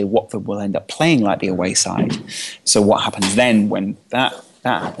essentially Watford will end up playing like the away side. So what happens then when that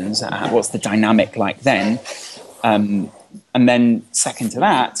happens? What's the dynamic like then? And then second to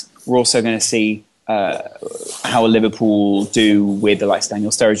that, we're also going to see how Liverpool do with the likes of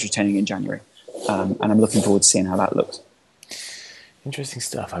Daniel Sturridge returning in January. And I'm looking forward to seeing how that looks. Interesting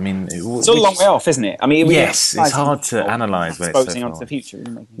stuff. I mean, it's a long way off, isn't it? I mean, yes, it's hard to analyse when it's so far onto the future.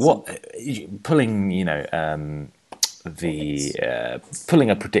 Pulling, pulling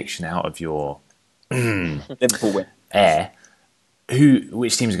a prediction out of your Liverpool win air.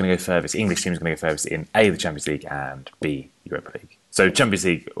 Which team is going to go furthest? English team is going to go furthest in A, the Champions League, and B, Europa League. So Champions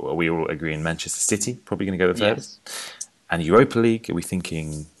League, we all agree in Manchester City probably going to go the furthest. Yes. And Europa League, are we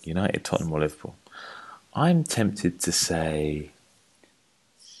thinking United, Tottenham, or Liverpool? I'm tempted to say.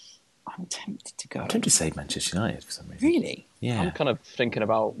 I'm tempted to say Manchester United for some reason. Really? Yeah. I'm kind of thinking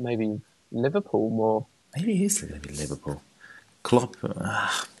about maybe Liverpool more. Maybe it is going to be Liverpool. Klopp.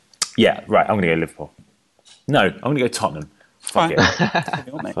 Yeah, right. I'm going to go Liverpool. No, I'm going to go Tottenham. Fuck it.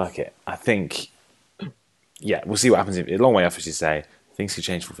 Fuck it. I think. Yeah, we'll see what happens. A long way off, as you say. Things could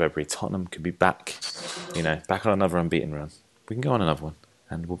change for February. Tottenham could be back. Back on another unbeaten run. We can go on another one,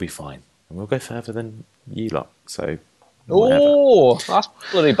 and we'll be fine. And we'll go further than you lot. So. Oh, that's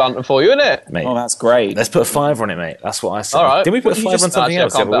bloody banter for you, isn't it? Mate, oh, that's great. Let's put a $5 on it, mate. That's what I said. All right. Didn't we put a $5 on something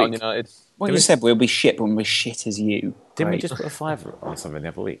else the other week? Well, you said we'll be shit when we're shit as you. Didn't we just put a $5 on something the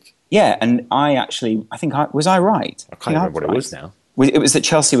other week? Yeah, and I think was I right? I can't remember what it was now. It was that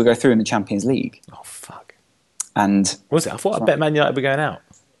Chelsea would go through in the Champions League. Oh, fuck. And was it? I thought I bet Man United were going out.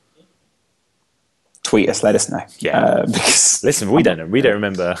 Tweet us, let us know. Yeah. Because listen, we don't know. We don't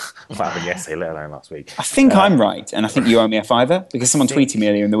remember what happened yesterday, let alone last week. I think I'm right, and I think you owe me a $5 because someone tweeted me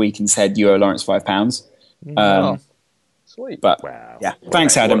earlier in the week and said you owe Lawrence £5. Sweet. But wow. Yeah.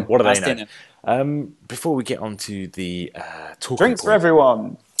 Thanks, Adam. What do they know? Before we get on to the talking drinks point, for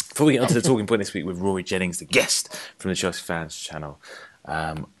everyone. Before we get on to the talking point this week with Rory Jennings, the guest from the Chelsea Fans channel.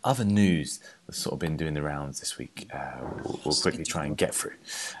 Other news that's sort of been doing the rounds this week, we'll quickly try and get through.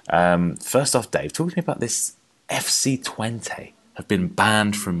 First off, Dave, talk to me about this FC20 have been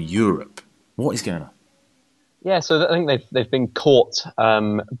banned from Europe. What is going on? Yeah, so I think they've been caught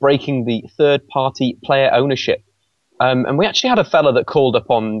breaking the third-party player ownership. And we actually had a fella that called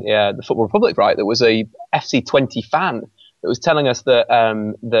up on the Football Republic, right, that was a FC20 fan that was telling us that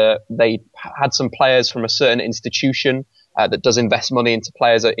they had some players from a certain institution that does invest money into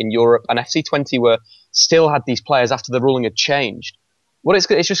players in Europe, and FC20 still had these players after the ruling had changed. Well, it's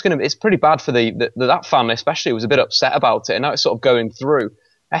pretty bad for that fan, especially, was a bit upset about it, and now it's sort of going through.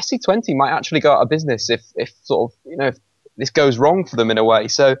 FC20 might actually go out of business if this goes wrong for them in a way.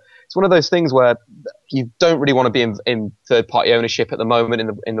 So it's one of those things where you don't really want to be in third-party ownership at the moment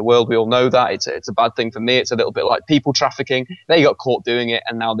in the world. We all know that it's a bad thing for me. It's a little bit like people trafficking. They got caught doing it,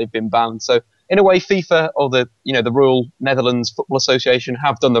 and now they've been banned. So in a way, FIFA or the Royal Netherlands Football Association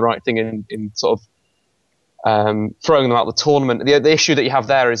have done the right thing in sort of throwing them out of the tournament. The issue that you have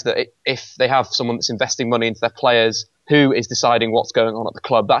there is that if they have someone that's investing money into their players, who is deciding what's going on at the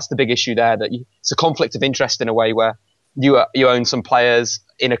club? That's the big issue there. It's a conflict of interest in a way where you own some players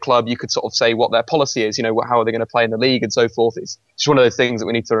in a club. You could sort of say what their policy is. How are they going to play in the league and so forth. It's just one of those things that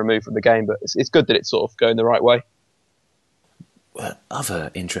we need to remove from the game. But it's good that it's sort of going the right way.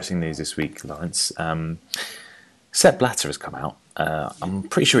 Other interesting news this week, Lawrence. Sepp Blatter has come out. I'm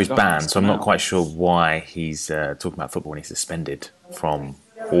pretty sure he's banned, so I'm not quite sure why he's talking about football when he's suspended from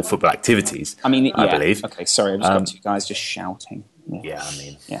all football activities. I believe. Okay, sorry, I've just got two guys just shouting. Yeah.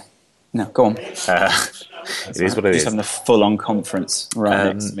 Yeah. No, go on. It is what it Just is. having a full-on conference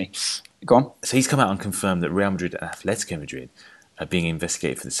right next to me. Go on. So he's come out and confirmed that Real Madrid and Atletico Madrid are being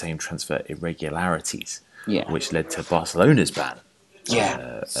investigated for the same transfer irregularities, which led to Barcelona's ban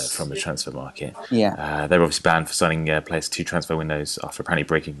from the transfer market. Yeah. They were obviously banned for signing players to transfer windows after apparently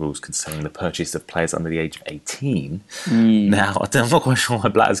breaking rules concerning the purchase of players under the age of 18. Now, I'm not quite sure why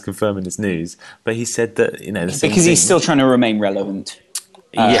Blatter's confirming this news, but he said that, because he's still trying to remain relevant.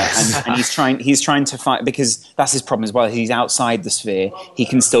 Yes, and he's trying to fight, because that's his problem as well. He's outside the sphere. He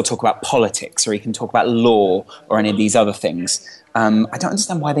can still talk about politics, or he can talk about law, or any of these other things. I don't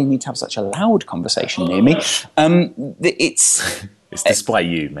understand why they need to have such a loud conversation near me. It's despite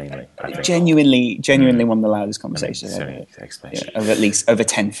you mainly. I think. Genuinely one of the loudest conversations of at least over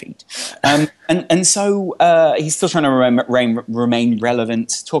 10 feet. And so he's still trying to remain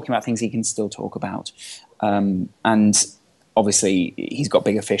relevant, talking about things he can still talk about, and. Obviously, he's got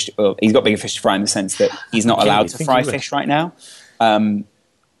bigger fish. He's got bigger fish to fry in the sense that he's not allowed to fry fish right now.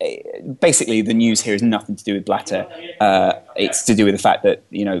 Basically, the news here is nothing to do with Blatter. It's to do with the fact that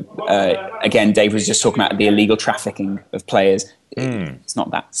again, Dave was just talking about the illegal trafficking of players. It's not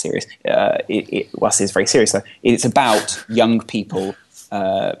that serious. Whilst it's very serious, though, it's about young people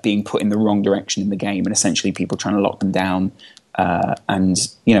being put in the wrong direction in the game, and essentially people trying to lock them down, and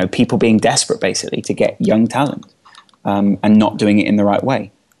people being desperate basically to get young talent. And not doing it in the right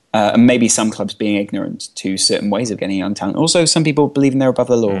way. And maybe some clubs being ignorant to certain ways of getting young talent. Also, some people believing they're above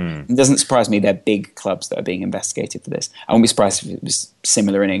the law. It doesn't surprise me they're big clubs that are being investigated for this. I wouldn't be surprised if it was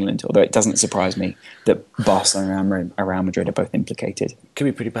similar in England, although it doesn't surprise me that Barcelona and Real Madrid are both implicated. Could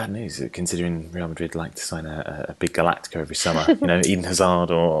be pretty bad news, considering Real Madrid like to sign a big Galactico every summer. Eden Hazard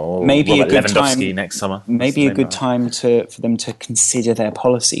or maybe Robert a good Lewandowski time, next summer. Maybe a good time for them to consider their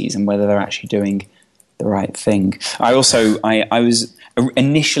policies and whether they're actually doing the right thing. I was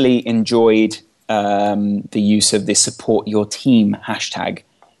initially enjoyed the use of the support your team hashtag,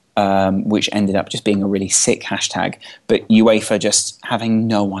 which ended up just being a really sick hashtag, but UEFA just having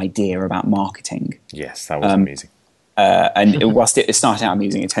no idea about marketing. Yes, that was amusing. And whilst it started out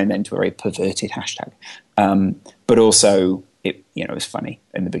amusing, it turned into a very perverted hashtag. But also, it was funny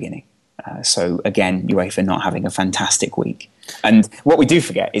in the beginning. So again, UEFA not having a fantastic week. And what we do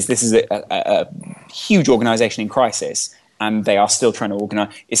forget is this is a huge organisation in crisis, and they are still trying to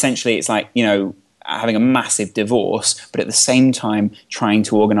organise. Essentially, it's like, having a massive divorce, but at the same time trying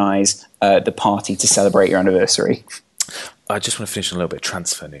to organise the party to celebrate your anniversary. I just want to finish on a little bit of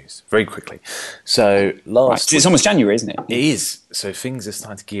transfer news very quickly. So last it's almost January, isn't it? It is. So things are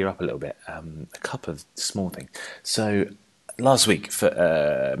starting to gear up a little bit. A couple of small things. So last week,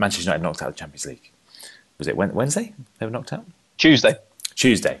 for Manchester United knocked out the Champions League. Was it Wednesday they were knocked out? Tuesday.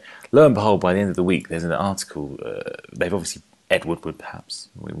 Lo and behold, by the end of the week, there's an article. They've obviously, Ed Woodward perhaps,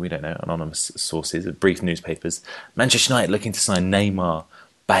 we don't know, anonymous sources, brief newspapers. Manchester United looking to sign Neymar,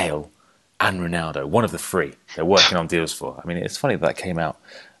 Bale and Ronaldo, one of the three they're working on deals for. I mean, it's funny that came out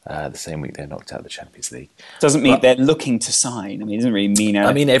the same week they knocked out the Champions League. Doesn't mean they're looking to sign. I mean, it doesn't really mean...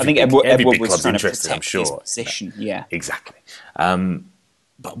 I think every big club's interested, I'm sure. His position, yeah. Exactly.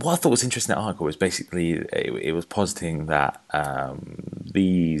 But what I thought was interesting in that article was basically it was positing that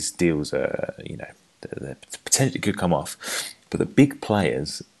these deals are, they potentially could come off, but the big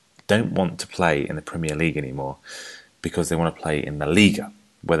players don't want to play in the Premier League anymore because they want to play in the Liga,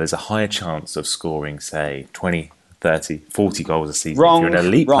 where there's a higher chance of scoring, say, 20, 30, 40 goals a season. Wrong, if you're an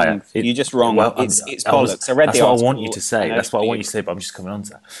elite player. You're just wrong. Well, it's bollocks. I read that's the what article. I want you to say. That's what I want you to say, but I'm just coming on to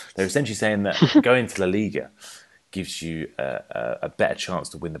that. They're essentially saying that going to La Liga gives you a better chance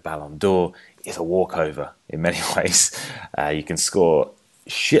to win the Ballon d'Or. It's a walkover in many ways. You can score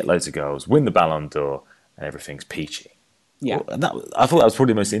shitloads of goals, win the Ballon d'Or, and everything's peachy. Yeah, well, I thought that was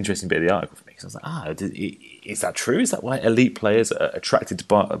probably the most interesting bit of the article for me, because I was like, is that true? Is that why elite players are attracted to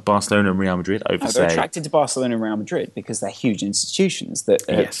Barcelona and Real Madrid over, they're attracted to Barcelona and Real Madrid because they're huge institutions that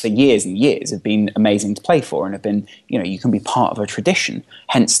yes. for years and years have been amazing to play for and have been, you can be part of a tradition,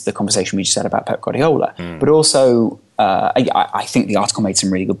 hence the conversation we just had about Pep Guardiola. But also, I think the article made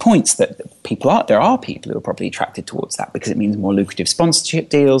some really good points that there are people who are probably attracted towards that because it means more lucrative sponsorship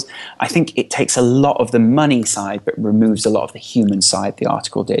deals. I think it takes a lot of the money side but removes a lot of the human side, the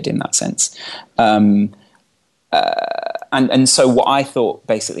article did in that sense. And so what I thought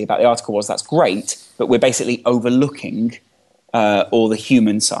basically about the article was that's great, but we're basically overlooking all the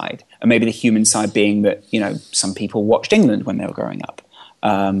human side. And maybe the human side being that, some people watched England when they were growing up.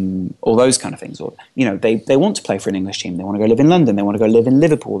 All those kind of things, or they want to play for an English team. They want to go live in London. They want to go live in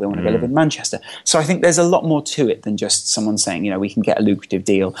Liverpool. They want to go live in Manchester. So I think there's a lot more to it than just someone saying, we can get a lucrative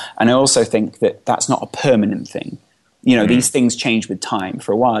deal. And I also think that that's not a permanent thing. These things change with time.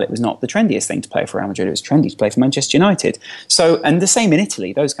 For a while, it was not the trendiest thing to play for Real Madrid. It was trendy to play for Manchester United. So, and the same in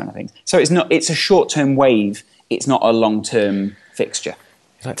Italy, those kind of things. So it's a short-term wave. It's not a long-term fixture.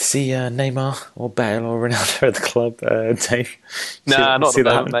 You'd like to see Neymar or Bale or Ronaldo at the club, Dave? Nah, not at the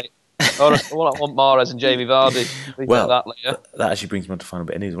moment, mate. I want Mahrez and Jamie Vardy. Well, that later. That actually brings me on to the final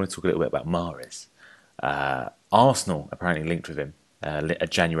bit of news. I want to talk a little bit about Mahrez. Arsenal apparently linked with him, a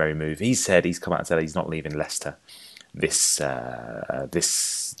January move. He said he's come out and said he's not leaving Leicester this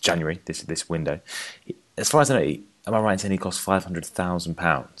January, this window. As far as I know, am I right in saying he cost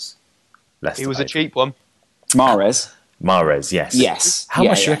 £500,000? He was a cheap one. Mahrez, yes. Yes. How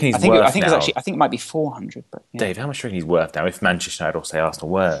much do you reckon he's worth now? I think it might be 400. But yeah. Dave, how much do you reckon he's worth now? If Manchester United or say Arsenal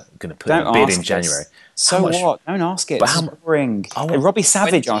were going to put a bid in January, so what? Don't ask it. Ring. Robbie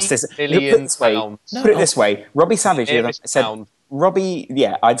Savage asked this. Put it this way. Robbie Savage said. Robbie,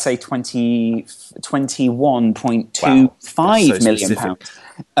 I'd say 21.25 million pounds.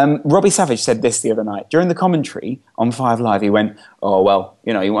 Robbie Savage said this the other night during the commentary on 5 Live. He went, "Oh well,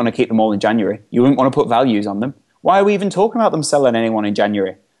 you want to keep them all in January. You wouldn't want to put values on them. Why are we even talking about them selling anyone in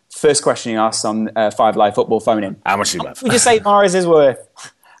January?" First question he asked on 5 Live football phone-in. How much is he worth? Would you say Mahrez is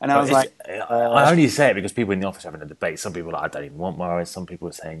worth? And I was like... I only say it because people in the office are having a debate. Some people are like, I don't even want Mahrez. Some people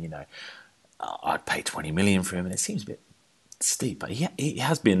are saying, I'd pay 20 million for him. And it seems a bit steep. But he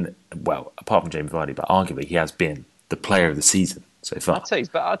has been, well, apart from Jamie Vardy, but arguably he has been the player of the season so far. I'd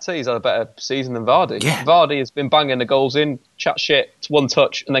say he's had a better season than Vardy. Yeah. Vardy has been banging the goals in, chat shit, one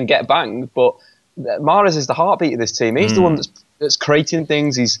touch, and then get banged. But Mahrez is the heartbeat of this team. He's the one that's creating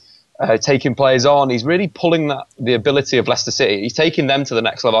things. He's taking players on. He's really pulling the ability of Leicester City. He's taking them to the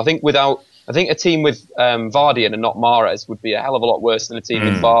next level. I think a team with Vardy in and not Mahrez would be a hell of a lot worse than a team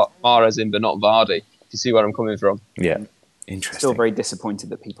with Mahrez in but not Vardy. If you see where I'm coming from. Yeah, interesting. Still very disappointed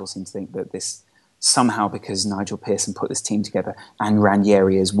that people seem to think that this somehow, because Nigel Pearson put this team together and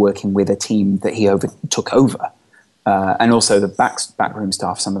Ranieri is working with a team that he took over. And also the backroom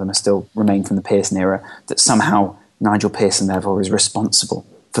staff, some of them still remain from the Pearson era, that somehow Nigel Pearson therefore is responsible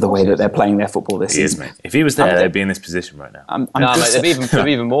for the way that they're playing their football this season. He is, mate. If he was there, they'd be in this position right now. There'd be even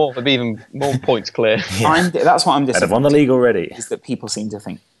more points clear. Yeah. That's what I'm disappointed. They've won the league already. Is that people seem to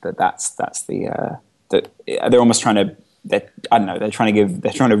think that's the that they're almost trying to. They're trying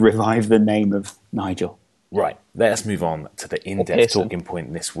to revive the name of Nigel. Right. Let's move on to the in-depth talking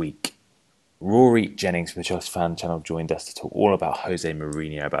point this week. Rory Jennings from the Chelsea Fan Channel joined us to talk all about Jose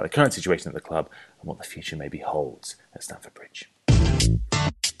Mourinho, about the current situation at the club and what the future maybe holds at Stamford Bridge.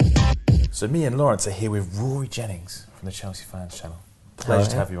 So me and Lawrence are here with Rory Jennings from the Chelsea Fans Channel.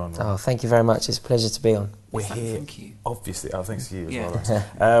 Pleasure to have you on, Rory. Oh, thank you very much. It's a pleasure to be on. We're here, thank you. Obviously. Oh, thanks to you as well, Lawrence.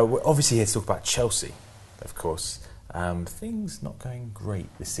 We're obviously here to talk about Chelsea, of course. Things not going great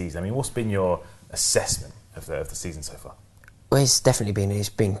this season. I mean, what's been your assessment of the season so far? Well, it's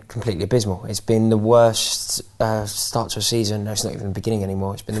been completely abysmal. It's been the worst start to a season. No, it's not even the beginning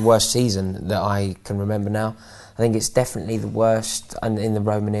anymore. It's been the worst season that I can remember now. I think it's definitely the worst in the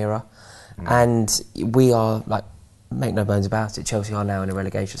Roman era. And we are, make no bones about it, Chelsea are now in a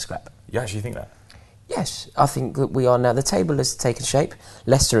relegation scrap. You actually think that? Yes, I think that we are now. The table has taken shape.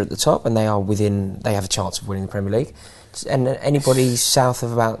 Leicester at the top, and they have a chance of winning the Premier League. And anybody south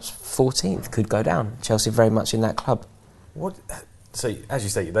of about 14th could go down. Chelsea very much in that club. So, as you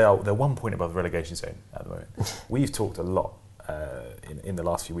say, they're 1 point above the relegation zone at the moment. We've talked a lot in the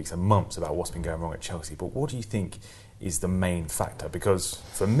last few weeks and months about what's been going wrong at Chelsea, but what do you think is the main factor? Because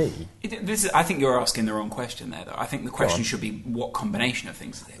for me... I think you're asking the wrong question there, though. I think the question should be what combination of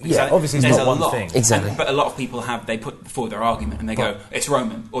things. Obviously it's not one thing. Exactly. But a lot of people they put forward their argument and they go, it's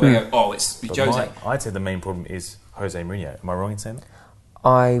Roman, or they go, it's Jose. I'd say the main problem is Jose Mourinho. Am I wrong in saying that?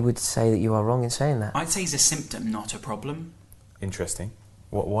 I would say that you are wrong in saying that. I'd say he's a symptom, not a problem. Interesting.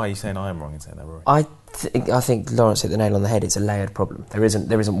 Why are you saying I am wrong in saying that, Rory? I think Lawrence hit the nail on the head. It's a layered problem. There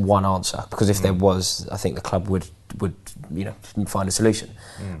isn't one answer, because if there was, I think the club would find a solution.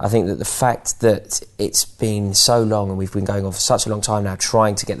 I think that the fact that it's been so long and we've been going on for such a long time now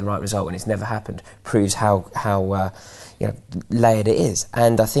trying to get the right result and it's never happened proves how layered it is.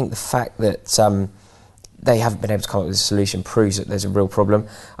 And I think the fact that they haven't been able to come up with a solution proves that there's a real problem.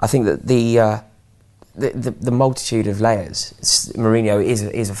 I think that the multitude of layers, Mourinho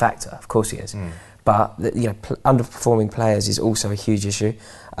is a factor, of course he is, but underperforming players is also a huge issue.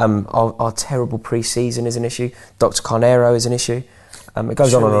 Our terrible pre-season is an issue. Dr. Carneiro is an issue. It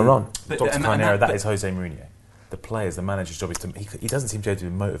goes on and on and on. Dr. Carneiro, that is Jose Mourinho. The players, the manager's job is to... He doesn't seem to be able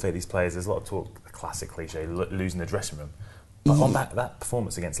to motivate these players. There's a lot of talk, the classic cliche, losing the dressing room. But on that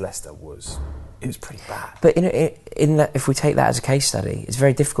performance against Leicester was pretty bad. But in that, if we take that as a case study, it's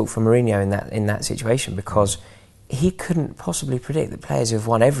very difficult for Mourinho in that situation, because he couldn't possibly predict that players who have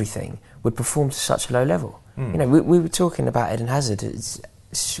won everything would perform to such a low level. You know, we were talking about Eden Hazard. It's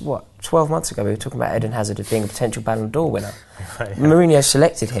 12 months ago we were talking about Eden Hazard as being a potential Ballon d'Or winner. Right, yeah. Mourinho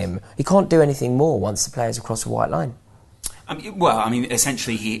selected him. He can't do anything more once the players have crossed the white line.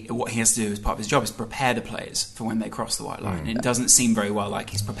 Essentially, what he has to do as part of his job is prepare the players for when they cross the white line. It doesn't seem very well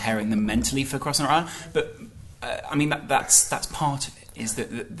like he's preparing them mentally for crossing the line. But that's part of it. Is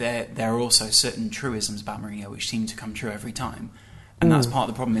that there are also certain truisms about Mourinho which seem to come true every time, and that's part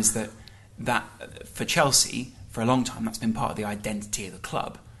of the problem. Is that for Chelsea, for a long time, that's been part of the identity of the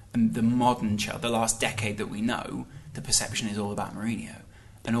club. And the modern Chelsea, the last decade that we know, the perception is all about Mourinho.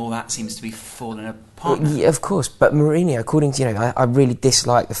 And all that seems to be falling apart. Yeah, of course, but Mourinho, according to, I really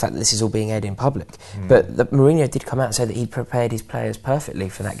dislike the fact that this is all being aired in public. But Mourinho did come out and say that he'd prepared his players perfectly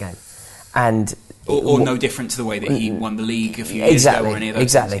for that game. And or no different to the way that he won the league a few years ago or any of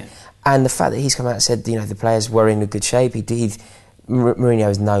those things, yeah. And the fact that he's come out and said, the players were in a good shape. Mourinho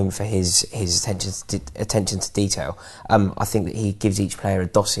is known for his attention to detail. I think that he gives each player a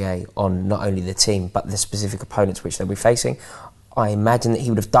dossier on not only the team but the specific opponents which they'll be facing. I imagine that he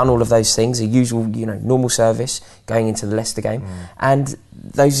would have done all of those things, the usual, normal service going into the Leicester game, and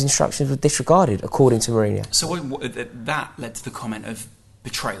those instructions were disregarded, according to Mourinho. So that led to the comment of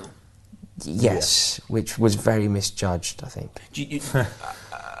betrayal. Yes, which was very misjudged, I think.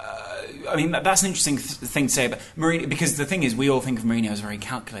 That's an interesting thing to say about Mourinho, because the thing is, we all think of Mourinho as a very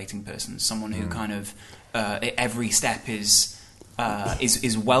calculating person, someone who kind of every step is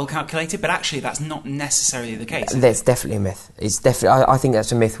well calculated, but actually that's not necessarily the case. That's definitely a myth. It's definitely. I think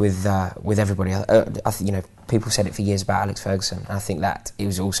that's a myth with everybody. I think people said it for years about Alex Ferguson, and I think that it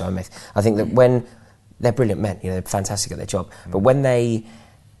was also a myth. I think that when they're brilliant men, they're fantastic at their job, but when they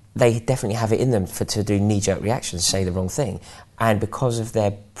definitely have it in them to do knee-jerk reactions, say the wrong thing, and because of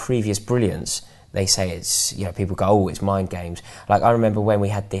their previous brilliance, they say it's people go, oh, it's mind games. Like I remember when we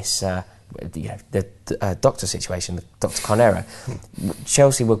had this. The doctor situation, Dr. Carnero.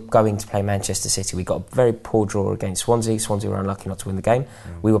 Chelsea were going to play Manchester City. We got a very poor draw against Swansea. Swansea were unlucky not to win the game.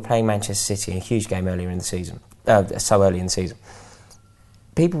 We were playing Manchester City in a huge game earlier in the season, so early in the season.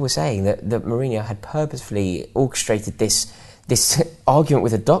 People were saying that Mourinho had purposefully orchestrated this argument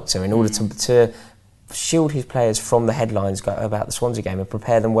with a doctor in order to shield his players from the headlines about the Swansea game and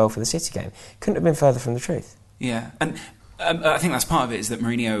prepare them well for the City game. Couldn't have been further from the truth. Yeah, and I think that's part of it, is that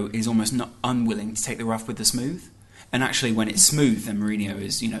Mourinho is almost not unwilling to take the rough with the smooth. And actually, when it's smooth, then Mourinho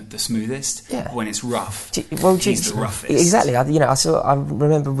is, the smoothest. Yeah. When it's rough, he's the roughest. Exactly. I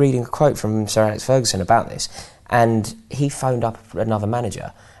remember reading a quote from Sir Alex Ferguson about this, and he phoned up another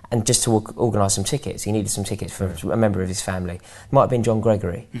manager, and just to organise some tickets. He needed some tickets for a member of his family. It might have been John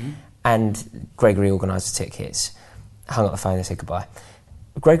Gregory. And Gregory organised the tickets, hung up the phone and said goodbye.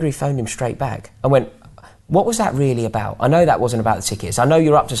 Gregory phoned him straight back and went, what was that really about? I know that wasn't about the tickets. I know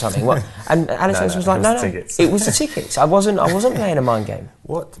you're up to something. What? And Alex Ferguson was like, no, it was the tickets. I wasn't playing a mind game.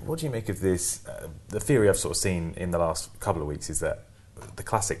 What do you make of this? The theory I've sort of seen in the last couple of weeks is that the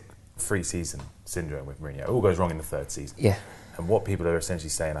classic pre-season syndrome with Mourinho, it all goes wrong in the third season. Yeah. And what people are essentially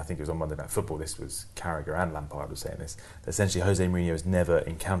saying, I think it was on Monday Night Football, this was Carragher and Lampard was saying this, that essentially Jose Mourinho has never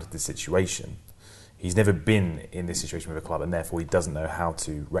encountered this situation. He's never been in this situation with a club, and therefore he doesn't know how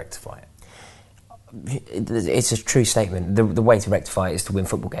to rectify it. It's a true statement. The way to rectify it is to win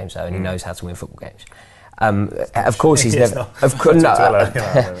football games, though, and he knows how to win football games. Of course, he's never.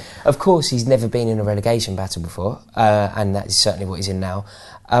 Of course, he's never been in a relegation battle before, and that is certainly what he's in now.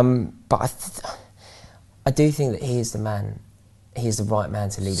 But I do think that he is the man. He is the right man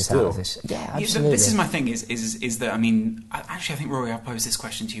to lead us out of this. Yeah, absolutely. This is my thing. Is that I think Rory, I posed this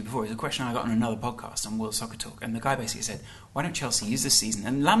question to you before. It's a question I got on another podcast on World Soccer Talk, and the guy basically said, "Why don't Chelsea use this season?"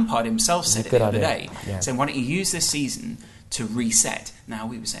 And Lampard himself said it the other day, saying, "Why don't you use this season to reset?" Now,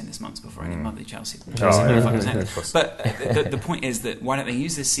 we were saying this months before any monthly Chelsea. But the point is that why don't they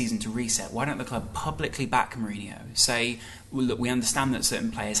use this season to reset? Why don't the club publicly back Mourinho? Say, well, look, we understand that certain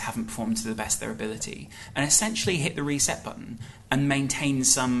players haven't performed to the best of their ability, and essentially hit the reset button and maintain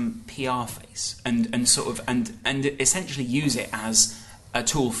some PR face and essentially use it as a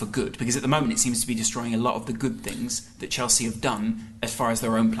tool for good, because at the moment it seems to be destroying a lot of the good things that Chelsea have done as far as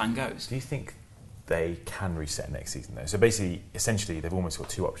their own plan goes. Do you think they can reset next season though? So basically, essentially, they've almost got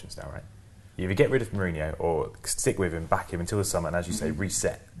two options now, right? You either get rid of Mourinho or stick with him, back him until the summer, and as you say,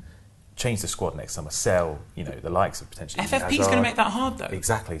 reset. Change the squad next summer, sell, the likes of potentially... FFP is going to make that hard, though.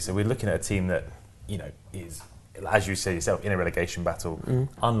 Exactly. So we're looking at a team that, is, as you say yourself, in a relegation battle,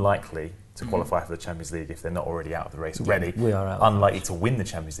 unlikely to qualify for the Champions League if they're not already out of the race already. We are out. Unlikely to win the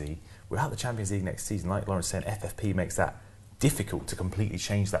Champions League. Without the Champions League next season, like Lawrence saying, FFP makes that difficult to completely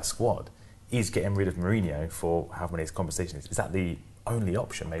change that squad. is getting rid of Mourinho for however many his compensation is that the only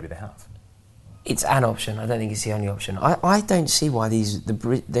option maybe they have? It's an option. I don't think it's the only option. I don't see why there's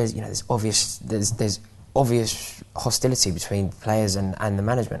obvious hostility between players and the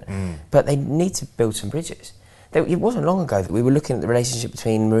management, but they need to build some bridges. It wasn't long ago that we were looking at the relationship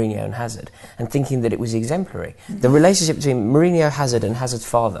between Mourinho and Hazard and thinking that it was exemplary. The relationship between Mourinho, Hazard and Hazard's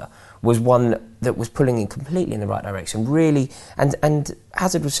father was one that was pulling in completely in the right direction, really, and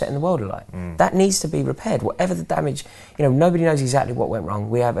Hazard was setting the world alight. That needs to be repaired, whatever the damage. Nobody knows exactly what went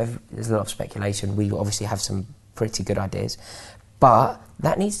wrong. There's a lot of speculation. We obviously have some pretty good ideas, but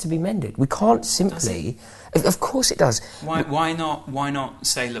that needs to be mended. We can't simply. Of course, it does. Why not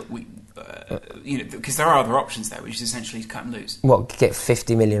say, look, we. Because there are other options there, which is essentially cut and lose. What, get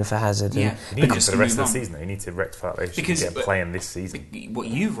 50 million for Hazard? Yeah, you need for the rest of the season. You need to rectify that issue. Get playing this season. What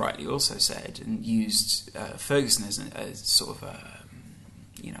you've rightly also said and used Ferguson as sort of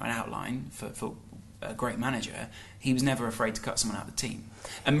an outline for a great manager. He was never afraid to cut someone out of the team,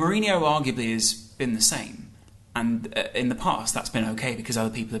 and Mourinho arguably has been the same. And in the past, that's been okay because other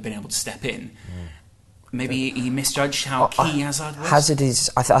people have been able to step in. Maybe he misjudged how key Hazard was. Hazard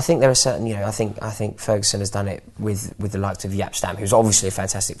is. I think there are certain. I think Ferguson has done it with the likes of Jaap Stam, who's obviously a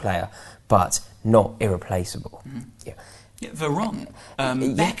fantastic player, but not irreplaceable. Yeah. Veron,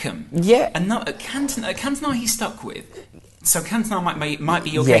 Beckham. Yeah. And not Cantona he's stuck with. So Cantona might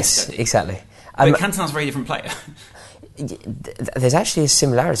be your case study. Yes, exactly. But Cantona's a very different player. There's actually a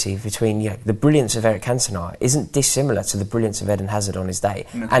similarity between the brilliance of Eric Cantona isn't dissimilar to the brilliance of Eden Hazard on his day.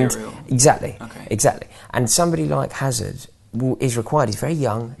 Mercurial. And exactly. And somebody like Hazard is required. He's very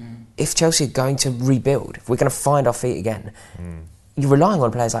young. If Chelsea are going to rebuild, if we're going to find our feet again, you're relying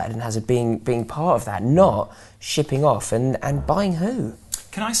on players like Eden Hazard being part of that, not shipping off and buying who.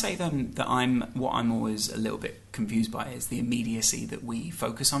 Can I say then that what I'm always a little bit confused by is the immediacy that we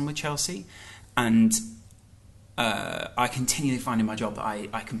focus on with Chelsea, and I continually find in my job that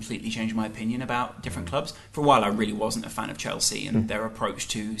I completely change my opinion about different clubs. For a while I really wasn't a fan of Chelsea and their approach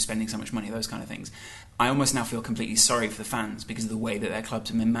to spending so much money, those kind of things. I almost now feel completely sorry for the fans because of the way that their clubs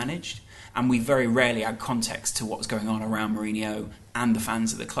have been managed, and we very rarely add context to what's going on around Mourinho and the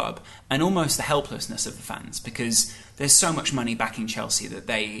fans of the club, and almost the helplessness of the fans, because there's so much money backing Chelsea that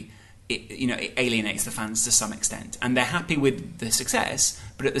it alienates the fans to some extent, and they're happy with the success,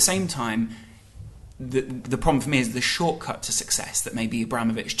 but at the same time the problem for me is the shortcut to success that maybe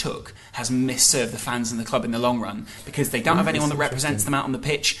Abramovich took has misserved the fans and the club in the long run, because they don't have anyone that represents them out on the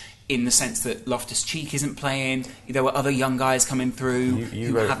pitch, in the sense that Loftus-Cheek isn't playing. There were other young guys coming through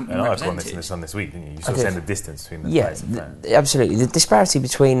who haven't been represented. You wrote this week, didn't you? You sort of saying the distance between the players and fans. Absolutely. The disparity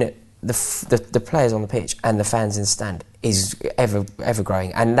between the players on the pitch and the fans in the stand is ever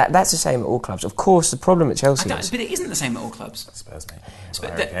growing, and that's the same at all clubs. Of course, the problem at Chelsea but it isn't the same at all clubs. Spurs,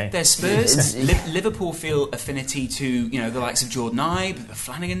 mate. There's Spurs. Liverpool feel affinity to the likes of Jordan Ibe,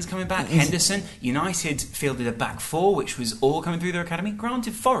 Flanagan's coming back, Henderson. United fielded a back four, which was all coming through their academy.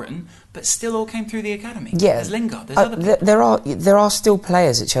 Granted, foreign, but still all came through the academy. Yeah, there's Lingard. There's other people. There are still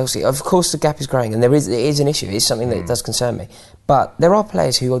players at Chelsea. Of course, the gap is growing, and it is an issue. It is something that does concern me. But there are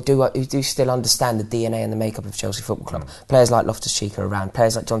players who do still understand the DNA and the makeup of Chelsea Football Club. Players like Loftus-Cheek are around.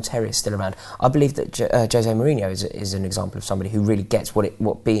 Players like John Terry are still around. I believe that Jose Mourinho is an example of somebody who really gets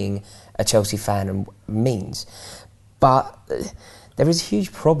what being a Chelsea fan means. But there is a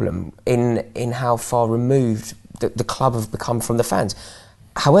huge problem in how far removed the club have become from the fans.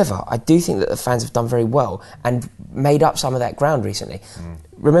 However, I do think that the fans have done very well and made up some of that ground recently.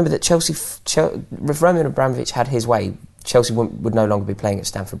 Remember that if Roman Abramovich had his way, Chelsea would no longer be playing at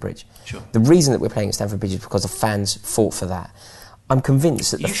Stamford Bridge. Sure. The reason that we're playing at Stamford Bridge is because the fans fought for that. I'm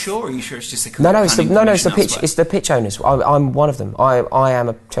convinced that. Are you sure it's just a No, it's the pitch. It's the pitch owners. I'm one of them. I am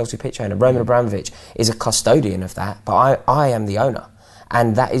a Chelsea pitch owner. Roman Abramovich is a custodian of that, but I am the owner,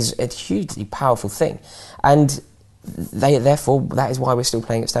 and that is a hugely powerful thing. And therefore, that is why we're still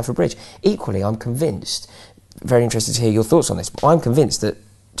playing at Stamford Bridge. Equally, I'm convinced. Very interested to hear your thoughts on this. But I'm convinced that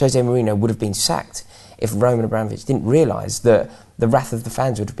Jose Mourinho would have been sacked if Roman Abramovich didn't realise that the wrath of the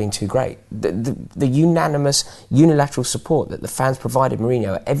fans would have been too great. The unanimous, unilateral support that the fans provided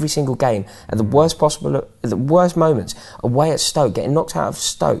Mourinho at every single game, at the worst moments, away at Stoke, getting knocked out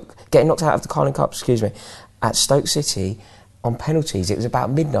of the Carling Cup, at Stoke City on penalties. It was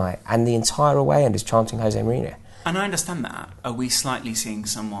about midnight, and the entire away end is chanting Jose Mourinho. And I understand that. Are we slightly seeing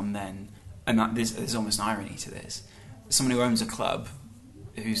someone then, and there's almost an irony to this, someone who owns a club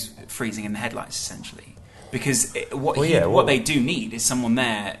who's freezing in the headlights, essentially? Because what they do need is someone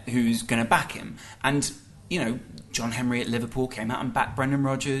there who's going to back him. And, John Henry at Liverpool came out and backed Brendan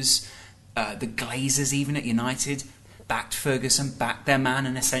Rodgers, the Glazers even at United backed Ferguson, backed their man,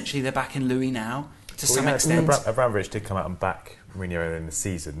 and essentially they're backing Louis now to some extent. Abramovich did come out and back Mourinho earlier in the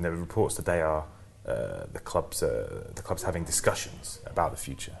season. The reports today are the club's having discussions about the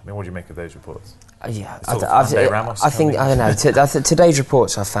future. I mean, what do you make of those reports? Yeah, I think I don't know. Today's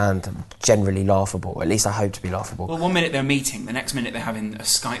reports I found generally laughable. At least I hope to be laughable. Well, 1 minute they're meeting, the next minute they're having a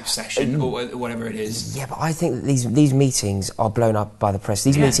Skype session or whatever it is. Yeah, but I think that these meetings are blown up by the press.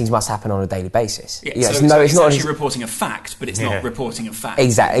 These meetings must happen on a daily basis. Yeah, so it's not actually reporting a fact, but it's not reporting a fact.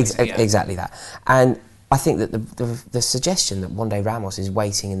 Exactly that. And I think that the suggestion that one day Ramos is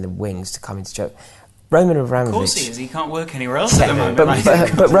waiting in the wings to come into Chelsea. Roman Abramovich. Of course he is. He can't work anywhere else at the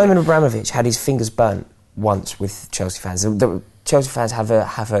moment. But Roman Abramovich had his fingers burnt once with Chelsea fans. The Chelsea fans have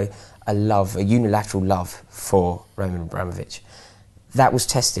a unilateral love for Roman Abramovich. That was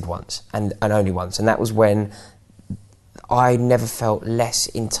tested once and only once, and that was when I never felt less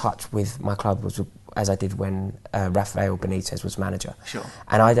in touch with my club as I did when Rafael Benitez was manager. Sure.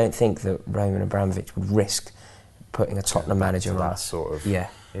 And I don't think that Roman Abramovich would risk putting a Tottenham manager on. Sort of.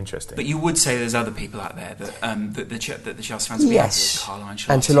 Interesting. But you would say there's other people out there that the Chelsea fans would be Carlo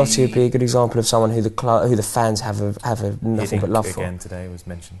Ancelotti would be a good example of someone who the fans have a nothing but love for. Again today was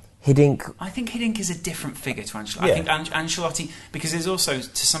mentioned. Hiddink. I think Hiddink is a different figure to Ancelotti. I think Ancelotti, because there's also,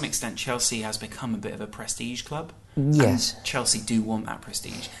 to some extent, Chelsea has become a bit of a prestige club. Yes. And Chelsea do want that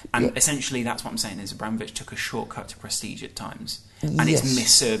prestige. And essentially that's what I'm saying is Abramovich took a shortcut to prestige at times. And it's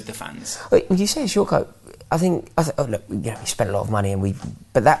misserved the fans. When you say a shortcut, I think look, we spent a lot of money,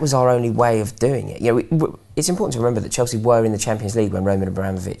 but that was our only way of doing it. It's important to remember that Chelsea were in the Champions League when Roman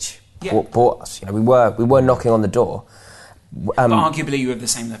Abramovich bought us. We were knocking on the door. But arguably you have the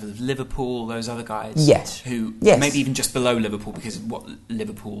same level of Liverpool, those other guys. Yes. Who maybe even just below Liverpool because of what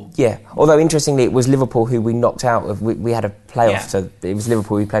Liverpool... Yeah, although interestingly it was Liverpool who we knocked out of. We had a playoff, so it was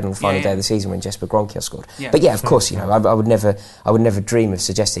Liverpool who played on the final day of the season when Jesper Gronkia scored. Yeah. But of course, I would never dream of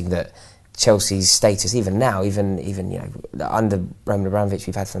suggesting that Chelsea's status, even now, even under Roman Abramovich,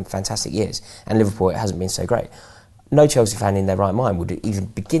 we've had some fantastic years, and Liverpool, it hasn't been so great. No Chelsea fan in their right mind would even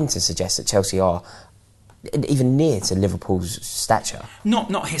begin to suggest that Chelsea are even near to Liverpool's stature.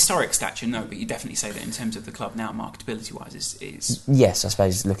 Not historic stature, no, but you definitely say that in terms of the club now, marketability-wise, is yes, I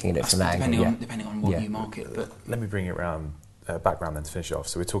suppose looking at it from that angle, depending on what you market. But let me bring it around. Background then to finish it off.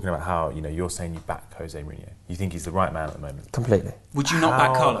 So we're talking about how you're saying you back Jose Mourinho. You think he's the right man at the moment. Completely. Would you not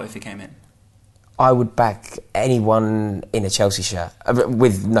back Carlo if he came in? I would back anyone in a Chelsea shirt,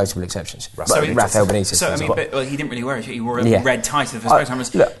 with notable exceptions. Rafael Benitez. So he didn't really wear a shirt. He wore a red tie to the first time.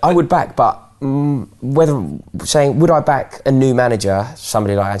 Look, I would back, but would I back a new manager,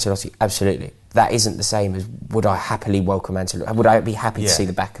 somebody like Ancelotti? Absolutely. That isn't the same as would I happily welcome Ancelotti. Would I be happy to see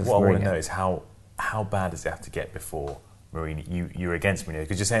the back of Mourinho? What I want to know is how bad does it have to get before Mourinho, you're against Mourinho?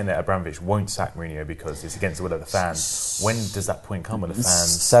 Because you're saying that Abramovich won't sack Mourinho because it's against the will of the fans. When does that point come with the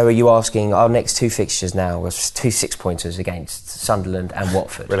fans? So are you asking, our next two fixtures now was 2 6-pointers against Sunderland and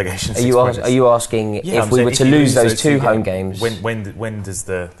Watford? Relegation. Are you asking if we were to lose those two home games? When does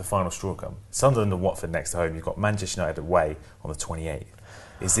the final straw come? Sunderland and Watford next to home. You've got Manchester United away on the 28th.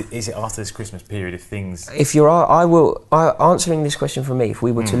 Is it after this Christmas period if things... Answering this question for me, if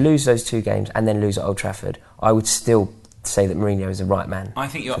we were to lose those 2 games and then lose at Old Trafford, I would still say that Mourinho is the right man. I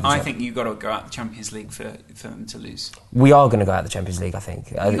think you've got to go out the Champions League for them to lose. We are going to go out the Champions League, I think.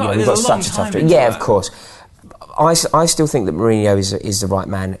 We've got such a tough... Yeah, of course. I still think that Mourinho is the right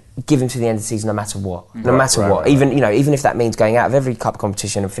man. Give him to the end of the season, no matter what. Right. Even if that means going out of every cup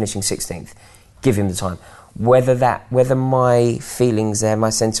competition and finishing 16th, give him the time. Whether my feelings there, my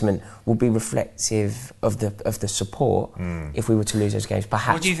sentiment, will be reflective of the support if we were to lose those games.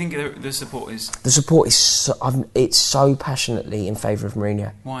 Perhaps. What do you think the support is? The support is it's so passionately in favour of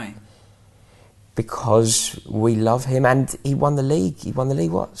Mourinho. Why? Because we love him, and he won the league. He won the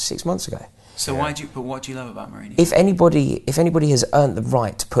league 6 months ago. So what do you love about Mourinho? If anybody has earned the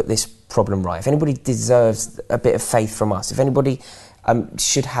right to put this problem right, if anybody deserves a bit of faith from us, if anybody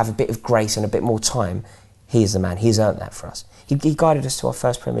should have a bit of grace and a bit more time, he is the man. He's earned that for us. He guided us to our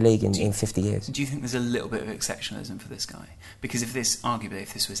first Premier League in 50 years. Do you think there's a little bit of exceptionalism for this guy? Because if this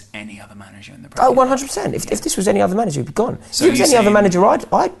was any other manager in the Premier League... Oh, 100%. If this was any other manager, he'd be gone. So if it was any other manager, I'd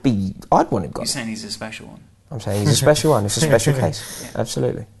want him gone. You're saying he's a special one? I'm saying he's a special one. It's a special case. Yeah.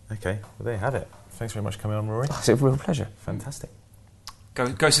 Absolutely. Okay, well there you have it. Thanks very much for coming on, Rory. It's a real pleasure. Fantastic.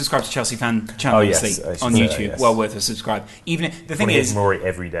 Go subscribe to Chelsea Fan Champions League on YouTube. Yes. Well worth a subscribe. Even if, the thing is, Rory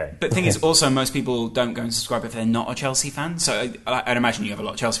every day. But the thing is, also most people don't go and subscribe if they're not a Chelsea fan. So I'd imagine you have a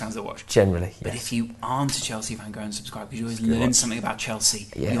lot of Chelsea fans that watch. Generally, yes. But if you aren't a Chelsea fan, go and subscribe because you always learn something about Chelsea,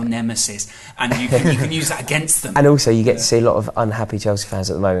 your nemesis, and you can use that against them. And also, you get to see a lot of unhappy Chelsea fans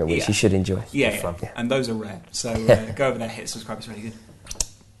at the moment, which you should enjoy. Yeah. And those are rare. So go over there, hit subscribe. It's really good.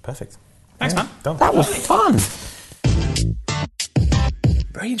 Perfect. Thanks, man. Done. That was fun.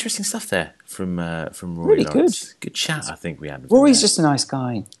 Very interesting stuff there from Rory. Really Lawrence. Good chat, I think we had. With Rory's just a nice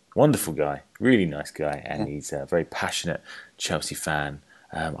guy. Wonderful guy, really nice guy, and he's a very passionate Chelsea fan.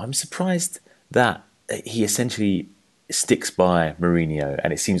 I'm surprised that he essentially sticks by Mourinho,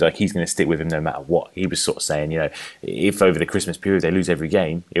 and it seems like he's going to stick with him no matter what. He was sort of saying, if over the Christmas period they lose every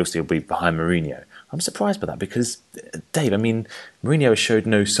game, he'll still be behind Mourinho. I'm surprised by that because, Dave, Mourinho has showed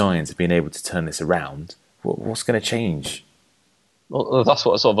no signs of being able to turn this around. What's going to change? Well, that's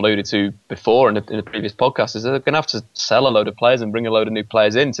what I sort of alluded to before in the previous podcast, is they're going to have to sell a load of players and bring a load of new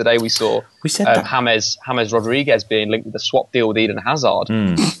players in. Today we saw James Rodriguez being linked with a swap deal with Eden Hazard.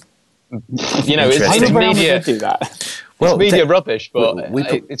 It's media do that. Well, it's media rubbish, but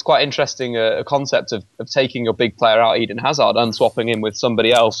it's quite interesting a concept of taking your big player out, Eden Hazard, and swapping him with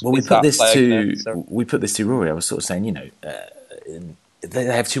somebody else. Well, we put this to Rory. I was sort of saying, they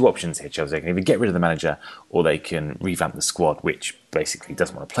have two options here, Chelsea. They can either get rid of the manager or they can revamp the squad, which basically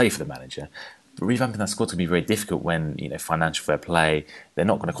doesn't want to play for the manager. But revamping that squad will be very difficult when, financial fair play, they're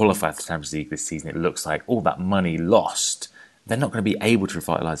not going to qualify for the Champions League this season. It looks like all that money lost, they're not going to be able to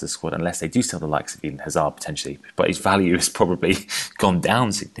revitalise the squad unless they do sell the likes of Eden Hazard potentially. But his value has probably gone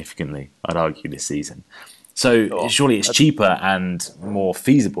down significantly, I'd argue, this season. So surely it's cheaper and more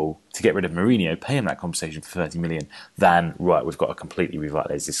feasible to get rid of Mourinho, pay him that compensation for 30 million, than, right, we've got to completely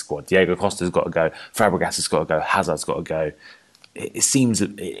revitalise this squad. Diego Costa's got to go, Fabregas has got to go, Hazard's got to go.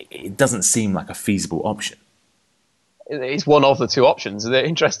 It doesn't seem like a feasible option. It's one of the two options. The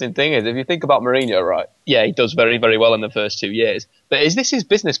interesting thing is, if you think about Mourinho, right, he does very, very well in the first 2 years. But is this his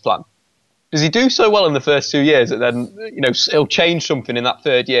business plan? Does he do so well in the first 2 years that then, he'll change something in that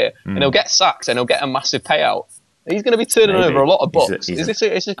third year and he'll get sacked and he'll get a massive payout? He's going to be turning over a lot of books. Is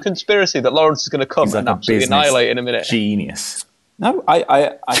this a conspiracy that Lawrence is going to come and absolutely annihilate in a minute? Genius. No,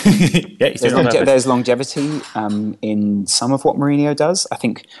 I think there's longevity in some of what Mourinho does. I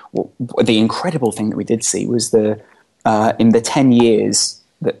think the incredible thing that we did see was in the 10 years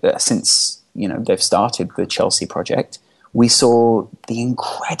that since they've started the Chelsea project, we saw the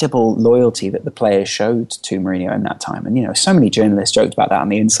incredible loyalty that the players showed to Mourinho in that time. And, so many journalists joked about that on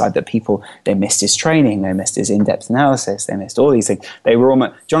the inside, that they missed his training, they missed his in-depth analysis, they missed all these things. They were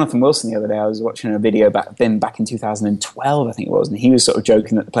almost... Jonathan Wilson the other day, I was watching a video back in 2012, I think it was, and he was sort of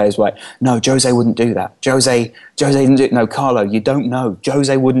joking that the players were like, no, Jose wouldn't do that. Jose didn't do it. No, Carlo, you don't know.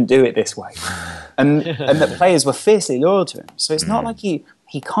 Jose wouldn't do it this way. And the players were fiercely loyal to him. So it's not like he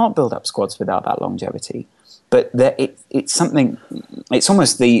can't build up squads without that longevity. But it's something. It's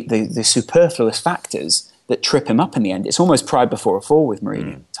almost the superfluous factors that trip him up in the end. It's almost pride before a fall with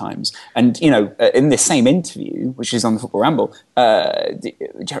Mourinho at times. And in this same interview, which is on the Football Ramble,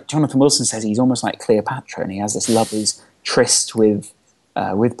 Jonathan Wilson says he's almost like Cleopatra, and he has this lover's tryst with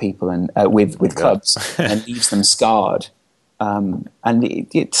people and with clubs, and leaves them scarred. And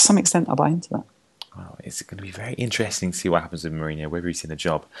to some extent, I buy into that. Well, it's going to be very interesting to see what happens with Mourinho, whether he's in a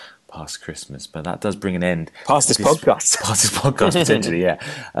job past Christmas. But that does bring an end. Past this podcast, potentially, yeah.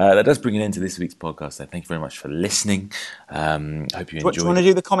 That does bring an end to this week's podcast. So thank you very much for listening. Hope you enjoyed. Do you want to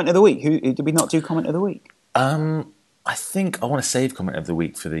do the comment of the week? Did we not do comment of the week? I think I want to save comment of the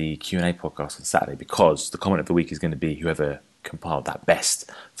week for the Q&A podcast on Saturday, because the comment of the week is going to be whoever compiled that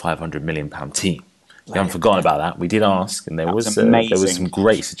best £500 million team. We haven't forgotten about that. We did ask, and there was some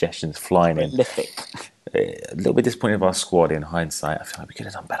great suggestions flying in. A little bit disappointed with our squad in hindsight. I feel like we could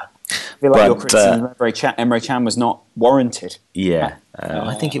have done better. I feel like your criticism of Emre Can was not warranted. Yeah,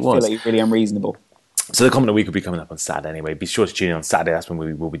 I think it was. I feel like really unreasonable. So the comment of the week will be coming up on Saturday anyway. Be sure to tune in on Saturday. That's when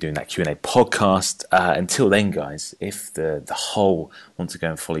we will be doing that Q&A podcast. Until then, guys, if the whole want to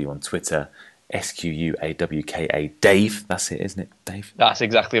go and follow you on Twitter, SQUAWKA Dave. That's it, isn't it, Dave? That's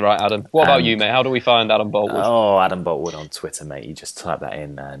exactly right, Adam. What about you, mate? How do we find Adam Boltwood? Oh, Adam Boltwood on Twitter, mate. You just type that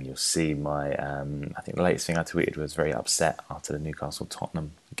in and you'll see my... I think the latest thing I tweeted was very upset after the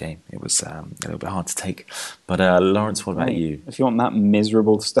Newcastle-Tottenham game. It was a little bit hard to take. But Lawrence, what about you? If you want that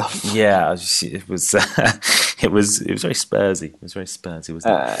miserable stuff. Yeah, it was it was very Spursy. It was very Spursy,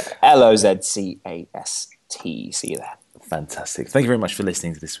 wasn't it? LOZCAST. See you there. Fantastic. Thank you very much for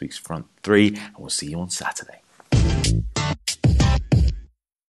listening to this week's Front 3, and we'll see you on Saturday.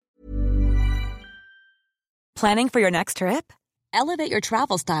 Planning for your next trip? Elevate your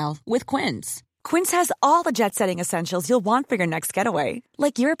travel style with Quince. Quince has all the jet-setting essentials you'll want for your next getaway,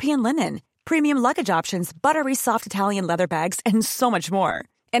 like European linen, premium luggage options, buttery soft Italian leather bags, and so much more.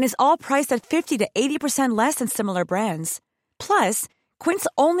 And is all priced at 50 to 80% less than similar brands. Plus, Quince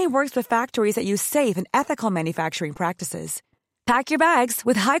only works with factories that use safe and ethical manufacturing practices. Pack your bags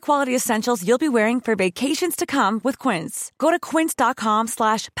with high-quality essentials you'll be wearing for vacations to come with Quince. Go to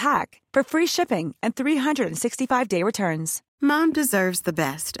quince.com/pack for free shipping and 365-day returns. Mom deserves the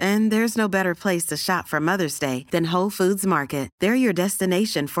best, and there's no better place to shop for Mother's Day than Whole Foods Market. They're your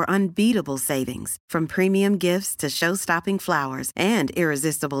destination for unbeatable savings, from premium gifts to show-stopping flowers and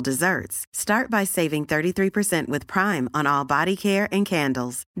irresistible desserts. Start by saving 33% with Prime on all body care and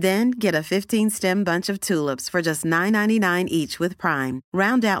candles. Then get a 15-stem bunch of tulips for just $9.99 each with Prime.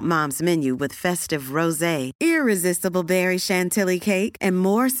 Round out Mom's menu with festive rosé, irresistible berry chantilly cake, and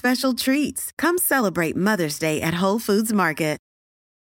more special treats. Come celebrate Mother's Day at Whole Foods Market.